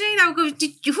someone yesterday? And I would go, who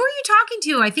are you talking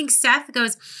to? I think Seth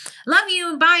goes, love you,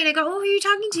 and bye. And I go, oh, who are you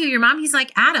talking to? Your mom? He's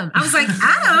like, Adam. I was like,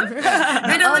 Adam?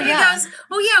 And Oh, Olivia yeah. goes,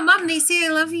 oh, yeah, Mom, they say I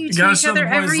love you to gotta each show the other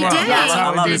boys every love. day. Yeah.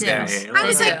 I love They this do. guy. I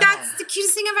was Yeah. like, that's the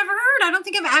cutest thing I've ever heard. I don't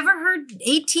think I've ever heard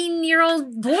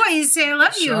 18-year-old boys say I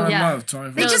love you. Show 'em Yeah. love,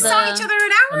 24. They just No, saw the- each other an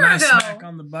a hour nice ago. smack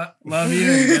on the butt. Love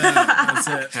you. And get out. That's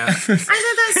it. Yeah. I thought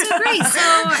that was so great.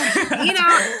 So,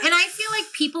 and I feel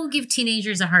like people give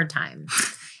teenagers a hard time.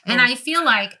 And I feel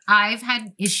like I've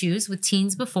had issues with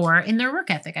teens before in their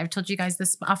work ethic. I've told you guys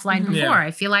this offline before. Yeah.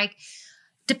 I feel like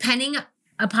depending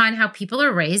upon how people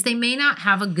are raised, they may not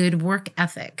have a good work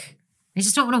ethic. They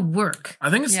just don't want to work. I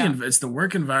think it's Yeah. it's the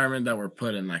work environment that we're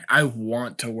put in. Like, I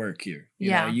want to work here.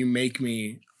 You Yeah. know, you make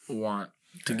me want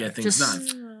to get things Just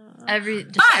done.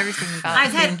 everything about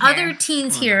I've had being other here.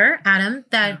 teens here, Adam,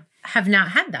 that have not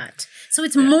had that. So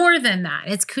it's more than that.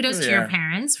 It's kudos to your Yeah.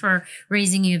 parents for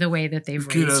raising you the way that they've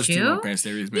Kudos raised to you. my parents.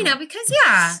 They raised me You know, well. because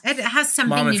it has something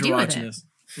Mom, to if do you're with watching it.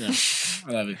 this, yeah,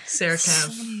 I love you. Sarah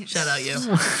Cav, shout out you.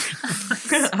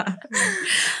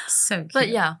 So cute. But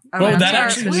yeah, Well, that we are-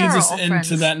 actually we leads are us all into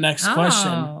friends. that next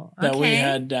question that we okay.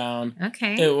 had down.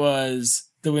 Okay. It was,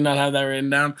 did we not have that written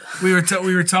down? We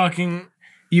were talking,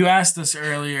 you asked us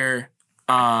earlier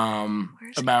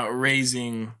about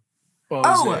raising, what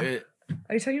was it?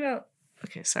 Are you talking about?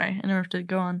 Okay, sorry, interrupted.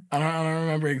 Go on. I don't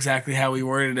remember exactly how we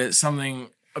worded it. Something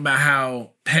about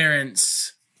how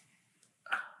parents.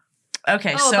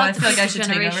 Okay, Oh, so about I the feel like I future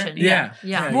should take over. generation. Yeah.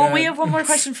 Yeah. go Well, we ahead. have one more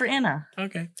question for Anna.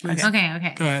 Okay. please.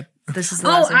 Okay. Go ahead. This is the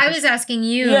Oh, last I one. was asking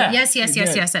you. Yeah, Yes. you did.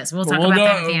 We'll But talk we'll about go-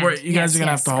 that at the end. You guys are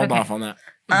gonna have to hold Okay. off on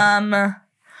that.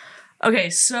 Okay,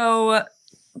 so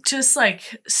just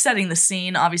like setting the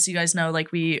scene, obviously you guys know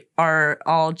like we are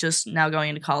all just now going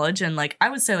into college, and like I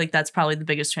would say like that's probably the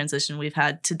biggest transition we've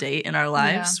had to date in our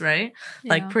lives, right?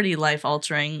 Like Yeah. pretty life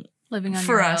altering living on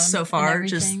for your us own so and far,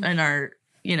 just everything. in our,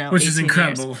 you know, Which is 18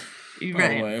 incredible. years. By the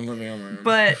Right. way, I'm living on my own.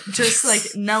 But just like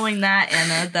knowing that,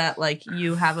 Anna, that like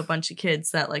you have a bunch of kids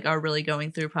that like are really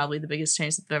going through probably the biggest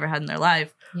change that they've ever had in their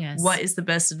life. Yes. What is the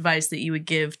best advice that you would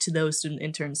give to those student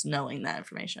interns knowing that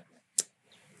information?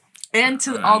 And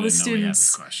to I all the didn't know we had this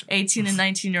students, question. 18 and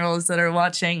 19-year-olds that are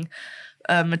watching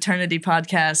a maternity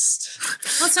podcast.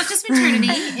 Well, it's not just maternity.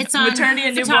 It's on Maternity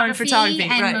and newborn photography,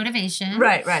 and right. motivation.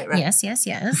 Right. Yes. yes.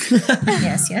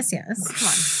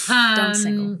 Come on, don't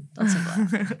single. Don't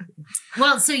single.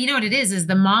 Well, so you know what it is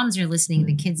the moms are listening.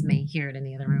 The kids may hear it in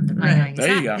the other room. They're probably Right. going,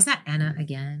 There you go. Is that Anna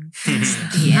again?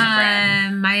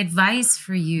 Yeah, My advice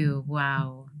for you.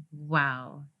 Wow.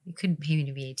 You couldn't pay me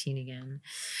to be 18 again.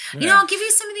 You know, I'll give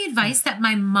you some of the advice that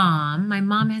my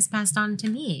mom has passed on to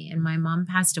me. And my mom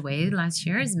passed away last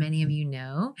year, as many of you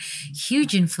know.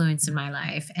 Huge influence in my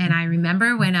life. And I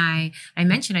remember when I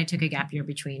mentioned I took a gap year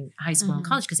between high school and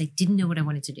college because I didn't know what I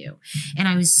wanted to do. And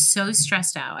I was so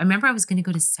stressed out. I remember I was going to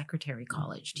go to secretary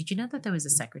college. Did you know that there was a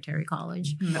secretary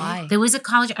college? Why? There was a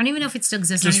college. I don't even know if it still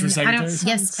exists. Just I don't for even- I don't-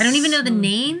 secretaries? Yes. I don't even know the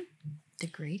name.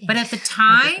 Degrading. But at the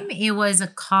time, it was a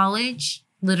college.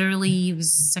 Literally, it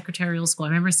was secretarial school. I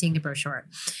remember seeing the brochure.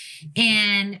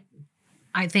 And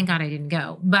I thank God I didn't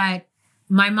go. But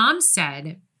my mom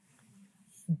said,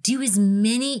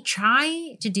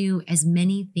 try to do as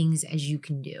many things as you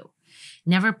can do.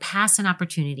 Never pass an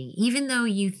opportunity. Even though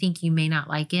you think you may not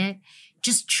like it,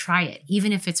 just try it.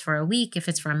 Even if it's for a week, if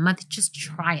it's for a month, just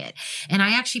try it. And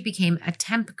I actually became a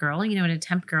temp girl. You know what a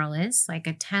temp girl is? Like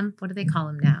a temp, what do they call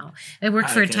them now? I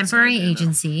worked for a can't say temporary I do, no.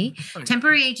 agency.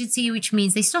 Temporary agency, which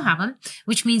means they still have them,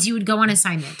 which means you would go on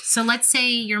assignment. So let's say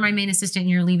you're my main assistant and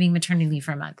you're leaving maternity leave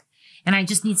for a month. And I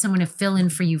just need someone to fill in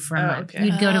for you for a month. okay.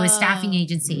 You'd go to a staffing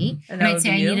agency And and that I'd would say,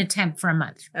 be I you? need a temp for a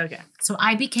month. Okay. So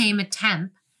I became a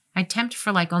temp. I temped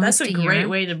for like almost That's a year. great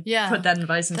way to Yeah. put that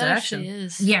advice into that action. actually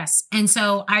is. Yes. And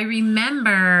so I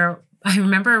remember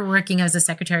working as a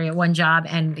secretary at one job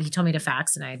and he told me to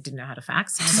fax and I didn't know how to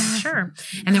fax. And I was like, sure.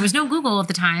 And there was no Google at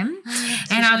the time.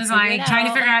 And I was like trying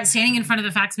to figure out, standing in front of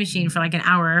the fax machine for like an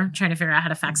hour, trying to figure out how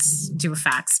to do a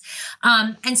fax.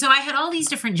 And so I had all these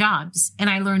different jobs and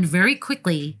I learned very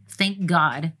quickly, thank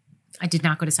God, I did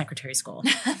not go to secretary school.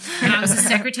 And I was a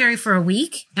secretary for a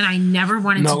week and I never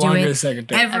wanted No to do longer a it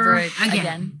secretary. ever Ever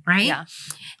again. Right? Yeah.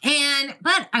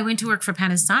 But I went to work for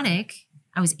Panasonic.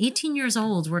 I was 18 years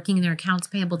old working in their accounts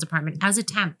payable department as a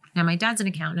temp. Now, my dad's an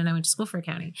accountant and I went to school for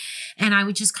accounting. And I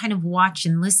would just kind of watch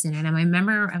and listen. And I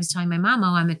remember I was telling my mom,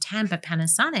 oh, I'm a temp at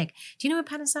Panasonic. Do you know what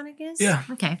Panasonic is? Yeah.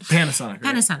 Okay. Panasonic.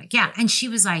 Right? Panasonic, yeah. And she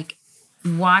was like,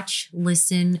 watch,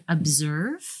 listen,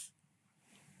 observe.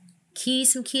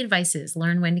 Some key advices.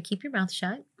 Learn when to keep your mouth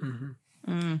shut.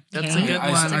 That's Okay. a good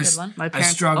I- one. That's a good one. My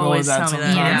parents struggle always with that tell me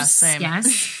that. sometimes. Yeah, Yes. same.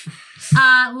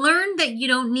 Yes. Learn that you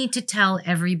don't need to tell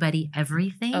everybody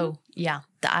everything. Oh, yeah.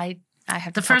 I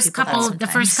have The to tell first people that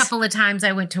sometimes. couple of times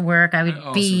I went to work, I would I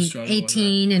also be struggle with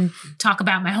 18 and talk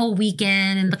about my whole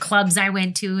weekend and the clubs I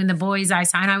went to and the boys I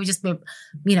saw. And I would just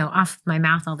be, off my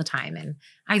mouth all the time. And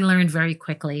I learned very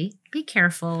quickly, be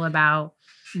careful about,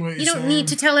 you don't need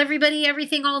to tell everybody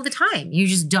everything all the time. You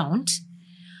just don't.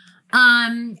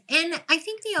 And I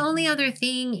think the only other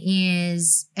thing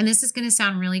is, and this is going to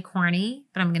sound really corny,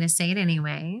 but I'm going to say it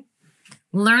anyway.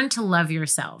 Learn to love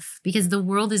yourself because the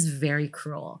world is very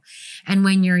cruel. And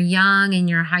when you're young and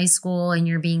you're high school and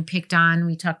you're being picked on,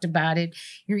 we talked about it,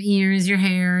 your ears, your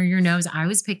hair, your nose. I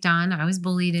was picked on. I was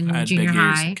bullied in I had junior big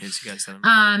ears, high. in case you guys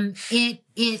didn't.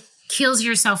 It kills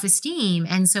your self-esteem.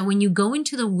 And so when you go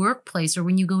into the workplace or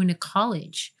when you go into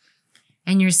college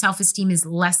and your self-esteem is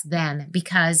less than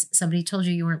because somebody told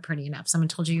you weren't pretty enough, someone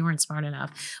told you weren't smart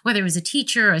enough, whether it was a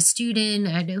teacher, a student,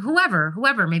 whoever,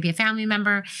 maybe a family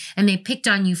member, and they picked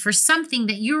on you for something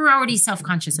that you were already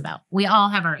self-conscious about. We all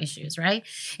have our issues, right?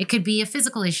 It could be a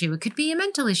physical issue. It could be a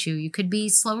mental issue. You could be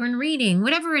slower in reading,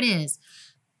 whatever it is.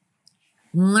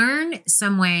 learn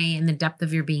some way in the depth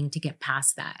of your being to get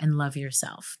past that and love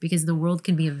yourself, because the world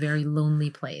can be a very lonely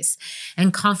place,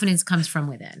 and confidence comes from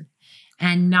within.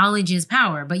 And knowledge is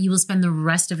power, but you will spend the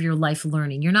rest of your life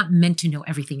learning. You're not meant to know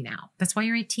everything now. That's why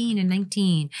you're 18 and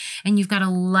 19, and you've got a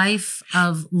life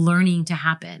of learning to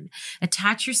happen.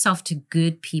 Attach yourself to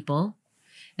good people.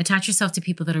 Attach yourself to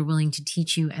people that are willing to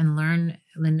teach you and learn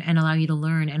and allow you to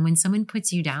learn. And when someone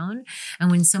puts you down, and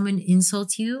when someone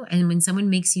insults you, and when someone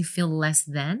makes you feel less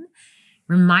than,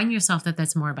 remind yourself that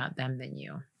that's more about them than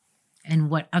you.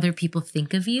 And what other people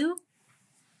think of you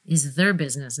is their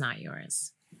business, not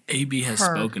yours. AB has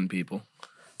Her. spoken, people.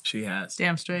 She has.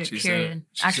 Damn straight. She Period.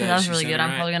 said- Actually, that was she really said good. it I'm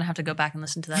right. probably gonna have to go back and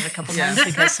listen to that a couple Yeah. times,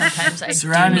 because sometimes I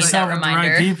Surround do need that yourself with the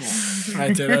reminder. right people.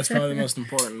 Right there. That's probably the most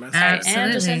important. That's All right, Absolutely.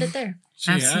 and just end it there. She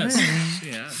has. Absolutely. She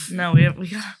has. No,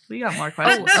 we got more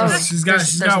questions. She's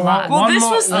there's got a lot. Well, one this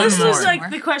more. was one this was more. like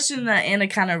the question that Anna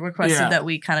kind of requested Yeah. that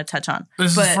we kind of touch on.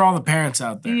 This but is for all the parents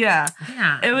out there. yeah,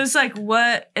 Yeah. it was like,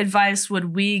 what advice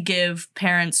would we give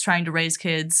parents trying to raise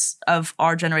kids of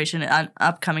our generation and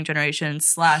upcoming generation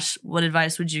 / what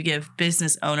advice would you give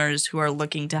business owners who are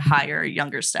looking to hire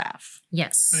younger staff?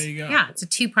 Yes. There you go. Yeah, it's a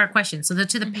 2-part question. So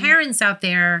to the parents out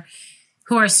there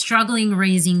who are struggling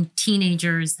raising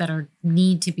teenagers that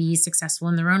need to be successful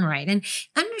in their own right, and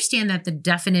understand that the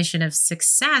definition of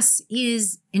success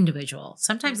is individual.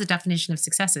 Sometimes the definition of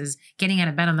success is getting out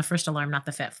of bed on the first alarm, not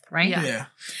the fifth, right? Yeah. Yeah.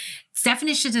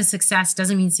 Definition of success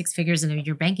doesn't mean 6 figures in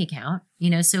your bank account,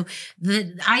 so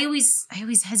I always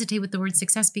hesitate with the word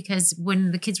success, because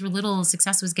when the kids were little,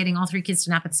 success was getting all 3 kids to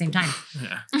nap at the same time,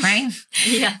 Yeah. right?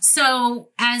 Yeah. So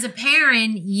as a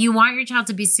parent, you want your child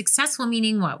to be successful,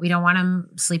 meaning what? We don't want them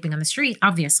sleeping on the street,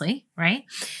 obviously, right?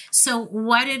 So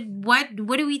what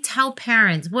do we tell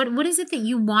parents? What is it that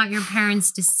you want your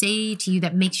parents to say to you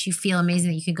that makes you feel amazing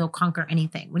that you can go conquer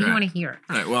anything? What do you Right. want to hear?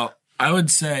 All right. Well, I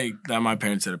would say that my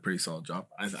parents did a pretty solid job.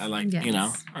 I like,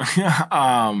 Yes.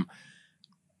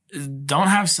 Don't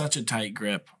have such a tight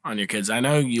grip on your kids. I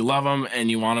know you love them and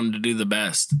you want them to do the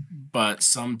best, but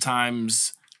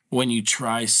sometimes when you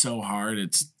try so hard,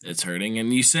 it's hurting.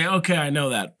 And you say, okay, I know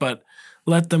that, but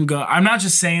let them go. I'm not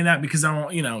just saying that because I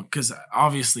want, because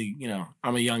obviously,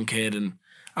 I'm a young kid and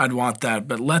I'd want that,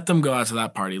 but let them go out to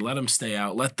that party. Let them stay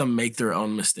out. Let them make their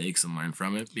own mistakes and learn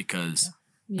from it, because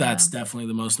that's definitely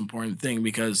the most important thing,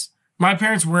 because my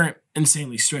parents weren't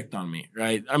insanely strict on me,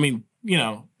 right? I mean,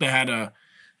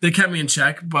 they kept me in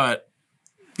check, but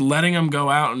letting them go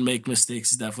out and make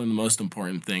mistakes is definitely the most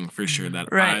important thing for sure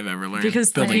that Right. I've ever learned.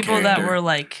 Because the Building people that character. were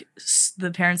like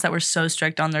the parents that were so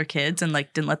strict on their kids and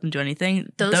like didn't let them do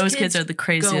anything, Those those kids kids are the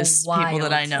craziest go people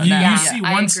that I wild. know you, now. you see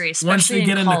I once, agree, once especially they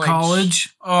get in into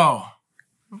college,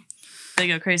 They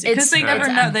go crazy because they never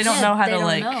it's- know. They don't yeah, know how they to don't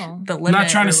like know. the I'm limit. not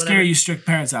trying or to scare whatever. you strict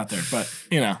parents out there, but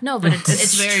No, but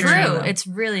it's very true. true. It's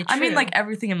really true. I mean, like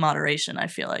everything in moderation. I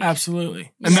feel like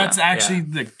absolutely. And Yeah. that's actually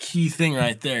the key thing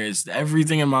right there, is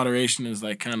everything in moderation is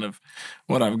like kind of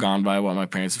what I've gone by, what my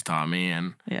parents have taught me.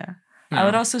 And yeah. I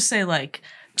would also say like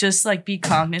just like be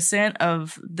cognizant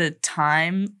of the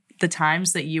times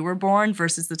that you were born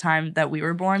versus the time that we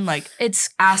were born. Like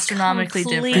it's astronomically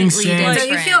different. completely Things change. So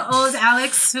different. you feel old,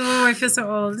 Alex? Oh, I feel so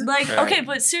old. Like, Right. okay,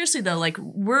 but seriously though, like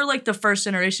we're like the first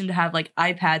generation to have like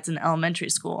iPads in elementary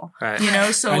school. Right. You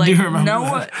know, so I like do remember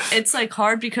that. it's like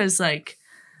hard because like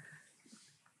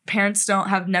parents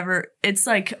it's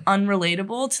like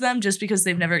unrelatable to them just because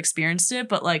they've never experienced it.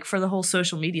 But like for the whole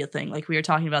social media thing, like we were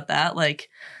talking about that, like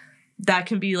that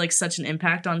can be like such an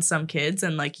impact on some kids,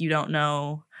 and like you don't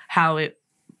know how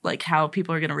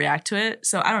people are gonna react to it.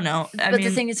 So I don't know. I but mean,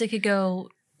 the thing is, it could go.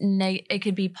 It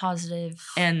could be positive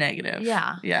and negative.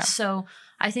 Yeah. Yeah. So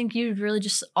I think you really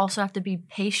just also have to be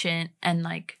patient and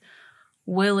like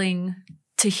willing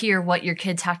to hear what your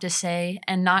kids have to say,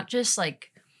 and not just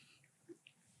like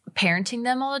parenting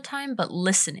them all the time, but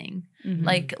listening. Mhm.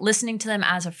 Like listening to them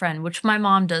as a friend, which my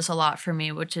mom does a lot for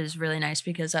me, which is really nice,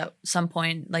 because at some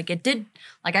point, I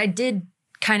did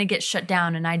kind of get shut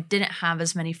down and I didn't have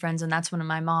as many friends. And that's when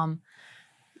my mom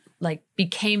like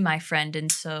became my friend.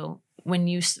 And so when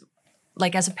you,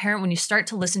 like as a parent, when you start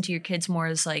to listen to your kids more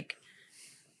as like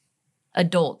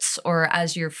adults or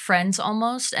as your friends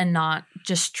almost, and not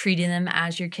just treating them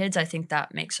as your kids, I think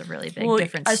that makes a really big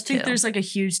difference. I think too. there's like a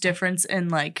huge difference in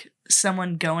like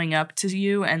someone going up to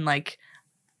you and like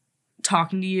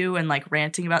talking to you and like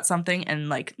ranting about something and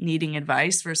like needing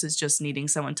advice versus just needing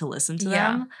someone to listen to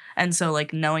Yeah. them. And so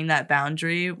like knowing that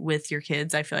boundary with your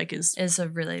kids, I feel like is a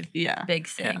really yeah. big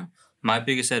thing. Yeah. My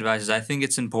biggest advice is I think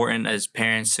it's important as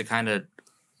parents to kind of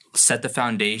set the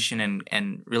foundation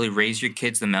and really raise your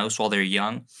kids the most while they're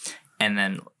young, and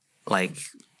then like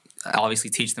obviously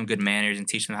teach them good manners and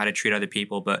teach them how to treat other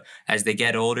people. But as they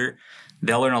get older,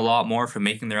 they'll learn a lot more from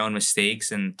making their own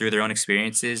mistakes and through their own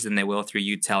experiences than they will through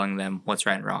you telling them what's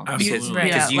right and wrong. Absolutely.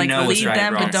 Because you like know what's lead right them,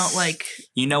 and wrong. but don't like.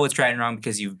 You know what's right and wrong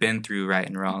because you've been through right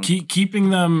and wrong. Keeping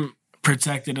them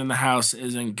protected in the house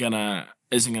isn't gonna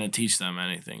teach them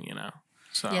anything, you know.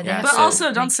 So Yeah, Yeah, But so-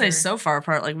 also, don't make say sure- so far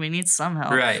apart. Like we need some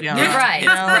help. Right. You know? Yeah. Right, You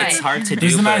know, like, It's hard to do.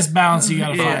 there's a nice but balance you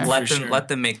gotta Yeah. find. let for them sure. let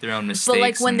them make their own mistakes. But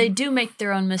like when and they do make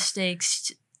their own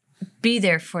mistakes, be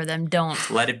there for them. Don't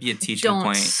let it be a teaching don't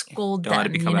point. scold Don't let it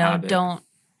them. You become a know, habit. don't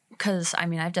because I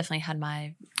mean I've definitely had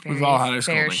my We've all had our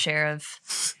fair scolding. share of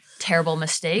terrible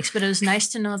mistakes, but it was nice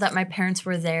to know that my parents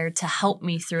were there to help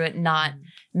me through it, not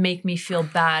make me feel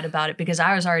bad about it because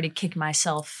I was already kicking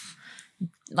myself.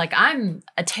 Like I'm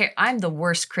the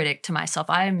worst critic to myself.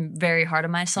 I'm very hard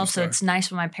on myself, so sorry. it's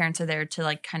nice when my parents are there to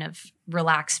like kind of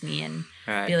relax me and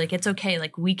Right. be like, it's okay,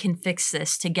 like we can fix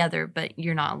this together, but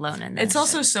you're not alone in this. It's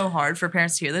also so hard for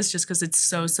parents to hear this just because it's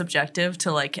so subjective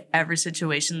to like every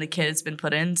situation the kid's been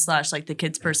put in / like the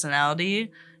kid's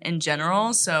personality in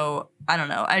general. So I don't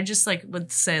know. I just like would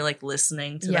say like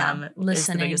listening to Yeah, them is the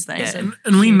listening. biggest thing. Yeah.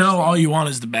 And we Huge know thing. all you want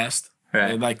is the best.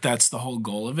 Right. Like that's the whole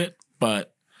goal of it.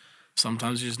 But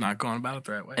sometimes you're just not going about it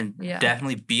the right way. And Yeah.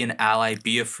 definitely be an ally,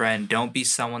 be a friend. Don't be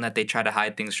someone that they try to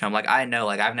hide things from. Like I know,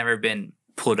 like I've never been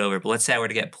pulled over, but let's say I were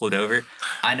to get pulled over,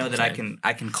 I know that I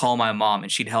can call my mom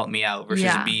and she'd help me out versus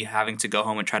Yeah. me having to go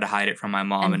home and try to hide it from my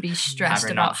mom and be stressed have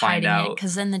her about not find hiding it out.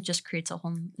 because then that just creates a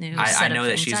whole new I set know of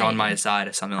that she's on my anxiety. side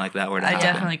if something like that were to I happen.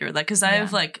 definitely agree with that because I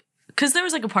have Yeah. like because there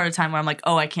was like a part of time where I'm like,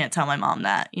 oh, I can't tell my mom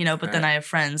that, you know, but then Right. I have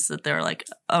friends that they're like,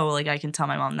 oh, like I can tell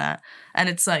my mom that, and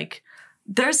it's like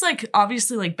there's like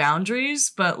obviously like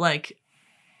boundaries, but like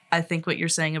I think what you're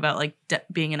saying about like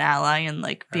being an ally and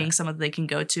like being someone that they can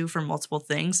go to for multiple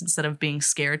things instead of being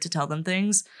scared to tell them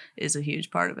things is a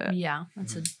huge part of it. Yeah,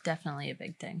 that's definitely a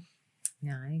big thing.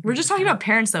 Yeah, I agree We're just with talking that. about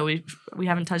parents though. We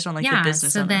haven't touched on like the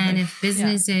business. So of it. then, Like, if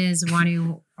businesses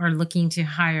are looking to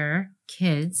hire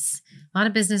kids, a lot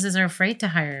of businesses are afraid to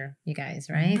hire you guys,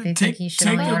 right? They think you should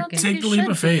only Well, I work don't in. think take you the leap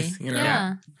should of faith, be. you know?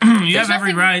 Yeah, You have There's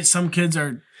every nothing- right. Some kids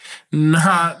are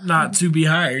not to be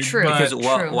hired. True. but- Because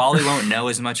True. while we won't know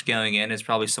as much going in as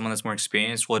probably someone that's more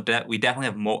experienced, we definitely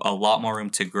have a lot more room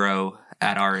to grow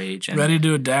at our age. And ready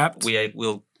to adapt.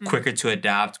 we'll quicker to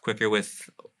adapt, quicker with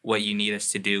what you need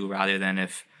us to do rather than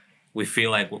if we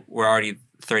feel like we're already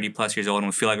 30 plus years old and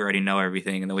we feel like we already know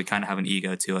everything and then we kind of have an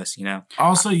ego to us, you know?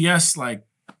 Also, yes, like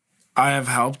I have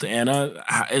helped Anna.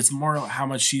 It's more how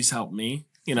much she's helped me.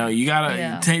 You know, you gotta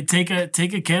Yeah. take a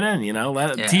kid in. You know,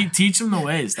 let Yeah. teach them the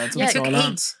ways. That's Yeah, what's Took going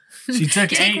on. 8. She took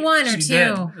Take 8. one or She two. did.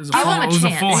 It was a I full, want a it was a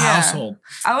chance. full Yeah. household.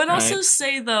 I would also Right.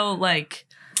 say though, like,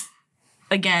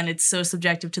 again, it's so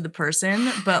subjective to the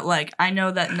person, but like, I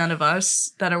know that none of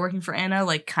us that are working for Anna,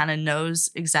 like, kind of knows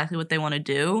exactly what they want to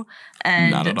do.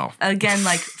 And Not at all. again,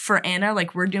 like, for Anna,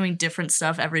 like, we're doing different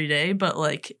stuff every day, but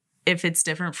like, if it's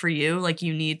different for you, like,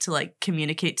 you need to like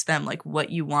communicate to them, like, what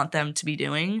you want them to be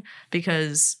doing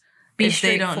because Be if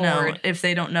they don't know, straightforward. if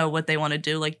they don't know what they want to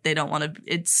do, like, they don't want to,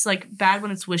 it's like bad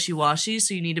when it's wishy-washy.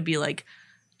 So you need to be like,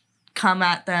 come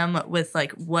at them with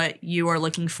like what you are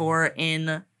looking for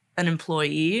in an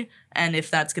employee and if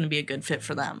that's going to be a good fit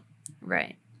for them.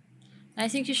 right. And I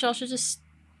think you should also just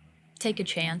take a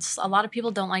chance. A lot of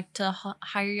people don't like to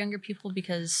hire younger people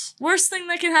because, Worst thing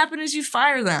that can happen is you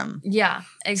fire them. yeah,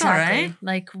 exactly. alright.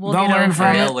 Like we'll They'll get learn over from it.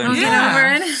 it. They'll learn I'll from get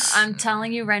Yeah. over it. I'm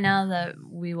telling you right now that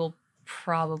we will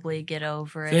probably get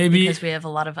over it Baby. because we have a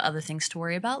lot of other things to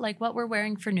worry about, like what we're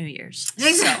wearing for New Year's.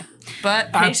 Exactly.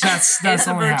 But That's- patience that's is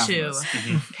a only half of virtue. us.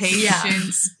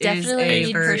 Patience Definitely is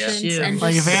need a patience virtue. and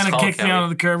Like if Just- Anna call kicked me Kelly.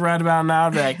 onto the curb right about now,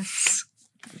 I'd be like,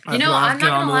 You know, I'm not get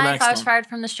on gonna to the lie. If next I was one. fired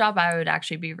from this job, I would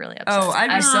actually be really upset. Oh,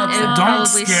 I'd be so it upset. would Don't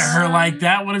probably scare her like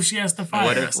that. What if she has to fire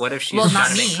What us? if she's Well, trying not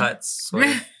to make me. cuts? What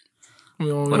if-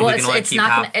 Well, What Well, we can only it's keep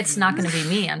not half- gonna it's not gonna be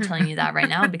me. I'm telling you that right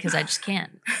now because I just can't.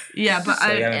 Yeah, but So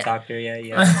you I haven't talked to her yet?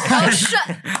 Yeah. Oh shut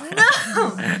no!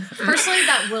 Personally,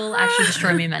 that will actually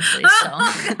destroy me mentally.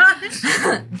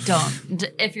 So don't.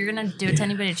 If you're gonna do it to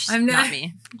anybody, it's just I'm not not-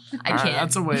 me. I All right, can't.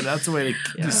 that's a way. That's a way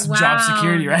to just Wow, job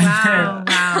security right wow,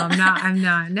 there. Wow, I'm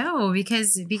not. No,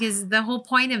 because the whole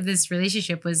point of this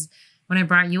relationship was when I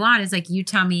brought you on is like you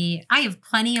tell me I have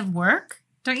plenty of work.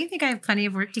 Don't you think I have plenty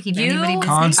of work to keep You- anybody busy?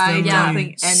 Constantly, I don't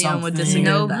think anyone would disagree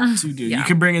something with that. To do. Yeah. You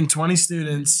could bring in 20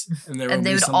 students, and, there And will they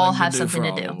be would something all have do something for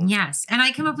to all do. of them. Yes, and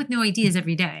I come up with new ideas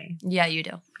every day. Yeah, you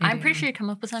do. I I'm do. pretty sure you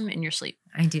come up with them in your sleep.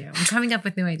 I do. I'm coming up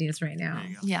with new ideas right now. There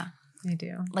you go. Yeah, I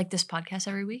do. like this podcast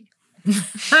every week.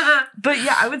 But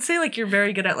yeah, I would say like you're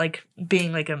very good at like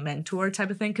being like a mentor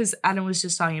type of thing because Adam was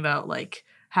just talking about like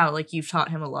how like you've taught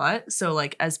him a lot. So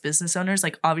like as business owners,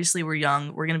 like obviously we're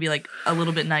young, we're gonna be like a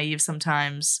little bit naive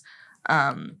sometimes.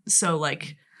 So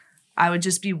like I would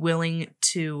just be willing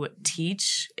to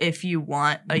teach if you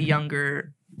want a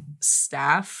younger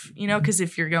staff, you know, because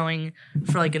if you're going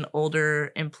for like an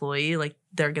older employee, like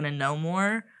they're gonna know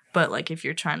more. But like if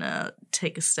you're trying to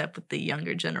take a step with the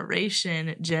younger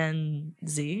generation, Gen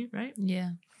Z, right?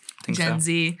 Yeah. Gen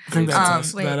Z. I think that's us.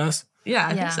 Is wait. that us? Yeah,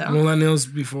 I Yeah. think so.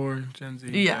 Millennials before Gen Z.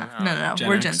 Yeah, no. Gen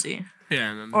We're X. Gen Z.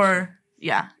 Yeah. And then Or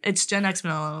yeah, it's Gen X,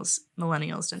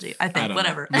 millennials, Gen Z. I I think, don't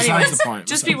whatever. know. Besides Anyways, the point.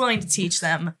 just be willing to teach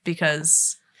them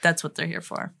because that's what they're here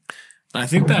for. I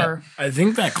think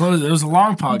that closes. It was a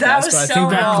long podcast, That was but I so think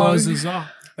that long. closes off.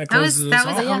 That was closes that us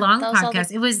was off. a Yeah, long that was all the-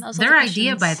 podcast. It was that was all their the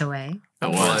idea, by questions. the way. It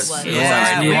was. was.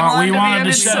 Yeah. Yeah. We wanted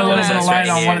to shed a little bit of light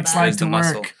on what Yeah. it's like to The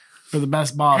muscle. work for the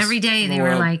best boss. Every day in they the were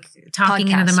world. like talking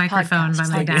into the Podcast, microphone by podcast,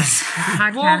 my podcast. desk.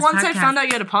 Podcast, Well, once I podcast. found out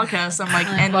you had a podcast, I'm like,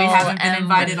 and we Oh, haven't been and-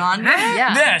 invited on.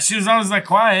 Yeah. Yeah, she was always like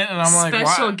quiet, and I'm like,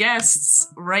 Special why? guests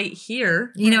right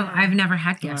here. You know, I've never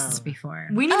had guests Wow. before.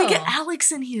 We need to get Oh.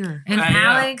 Alex in here. And Yeah.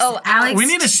 Alex, Oh, Alex, We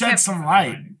need to shed kept- some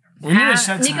light. We need to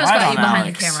shed some Nico's light got on you behind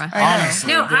Alex. the camera.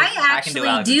 Honestly. No, I I can do actually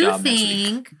Alex's do job next week.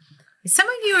 think some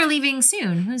of you are leaving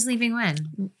soon. Who's leaving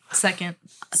when? Second.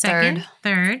 Second,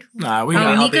 third. Nah, we Oh, got.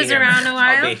 I'll be Nico's here, around man. a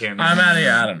while? I'll be here, man. I'm out of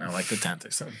here. I don't know, like the 10th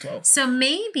or something. 12th. So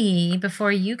maybe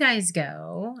before you guys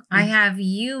go, I have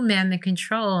you man the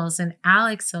controls, and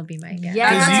Alex will be my guest.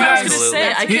 Yeah, That's you what I was guys- gonna say.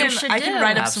 That's what you should I can do.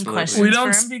 write up some Absolutely. questions. We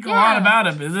don't for him. speak a Yeah. lot about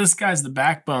it, but this guy's the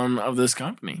backbone of this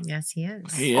company. Yes, he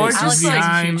is. He Or is. just He's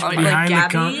behind, like behind the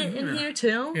Gabby company. in here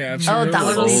too. Yeah, Oh, absolutely. that would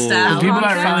Little be, staff that would People be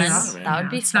are fun. really on it, That would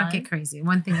be Let's fun. not get crazy.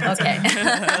 One thing at a Okay.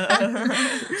 time.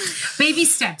 Baby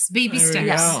steps. Baby There we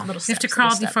steps. go. Little We have steps, to crawl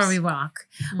little before steps. we walk.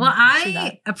 Mm, Well, see that.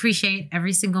 I appreciate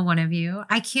every single one of you.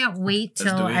 I can't wait As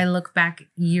till do we. I look back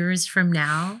years from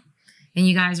now and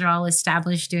you guys are all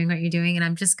established doing what you're doing. And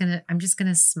I'm just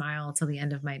gonna smile till the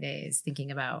end of my days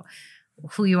thinking about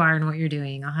who you are and what you're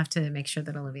doing. I'll have to make sure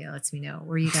that Olivia lets me know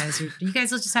where you guys are. You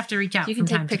guys will just have to reach out. You can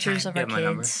from time take pictures to of time. our Yeah, my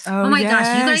number. kids. Oh my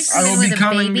gosh, you guys I come in will with be a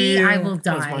coming to baby, you. I will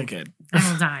That's my die. kid. I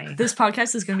will die. This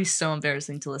podcast is gonna be so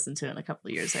embarrassing to listen to in a couple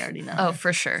of years. I already know. Oh,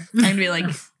 for sure. I'm gonna be like,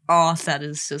 oh, that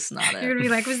is just not You're gonna it. be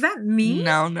like, was that me?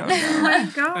 No. Oh my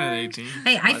At god. 18.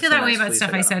 Hey, I Well, feel so that way nice. about Please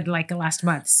stuff say I that. said like last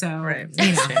month. So Right.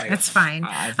 you know, that's fine.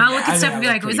 I think- I'll look I at stuff think and be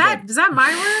I like, look was that my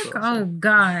Sure, work? Oh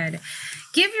God.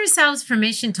 Give yourselves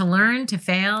permission to learn, to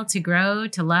fail, to grow,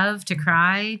 to love, to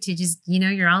cry, to just,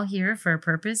 you're all here for a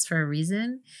purpose, for a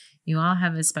reason. You all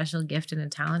have a special gift and a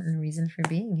talent and reason for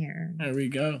being here. There we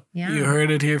go. Yeah. You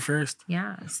heard it here first.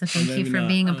 Yeah. So thank you maybe for not.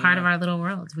 being a I don't part of know. our little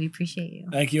world. We appreciate you.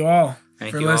 Thank you all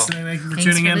Thank for you all. listening. Thank you for Thanks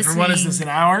tuning for in for what is listening. this, an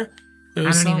hour? It I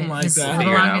was don't something even- like it's that. a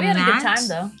Figure it longer out. We had a than good that. time,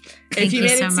 though. Thank If you you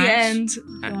made so it to much. the end, If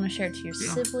you want to share it to your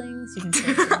siblings, you can share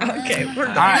it to them. okay, we're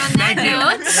All done. right, On that thank you.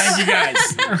 note- Thank you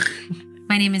guys.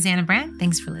 My name is Anna Brandt.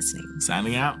 Thanks for listening.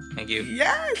 Signing out. Thank you.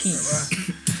 Yes.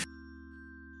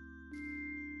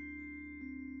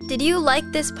 Did you like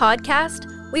this podcast?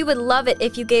 We would love it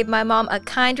if you gave my mom a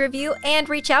kind review and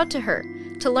reach out to her.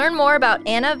 To learn more about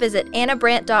Anna, visit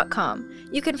annabrandt.com.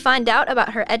 You can find out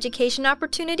about her education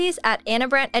opportunities at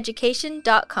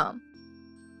annabranteducation.com.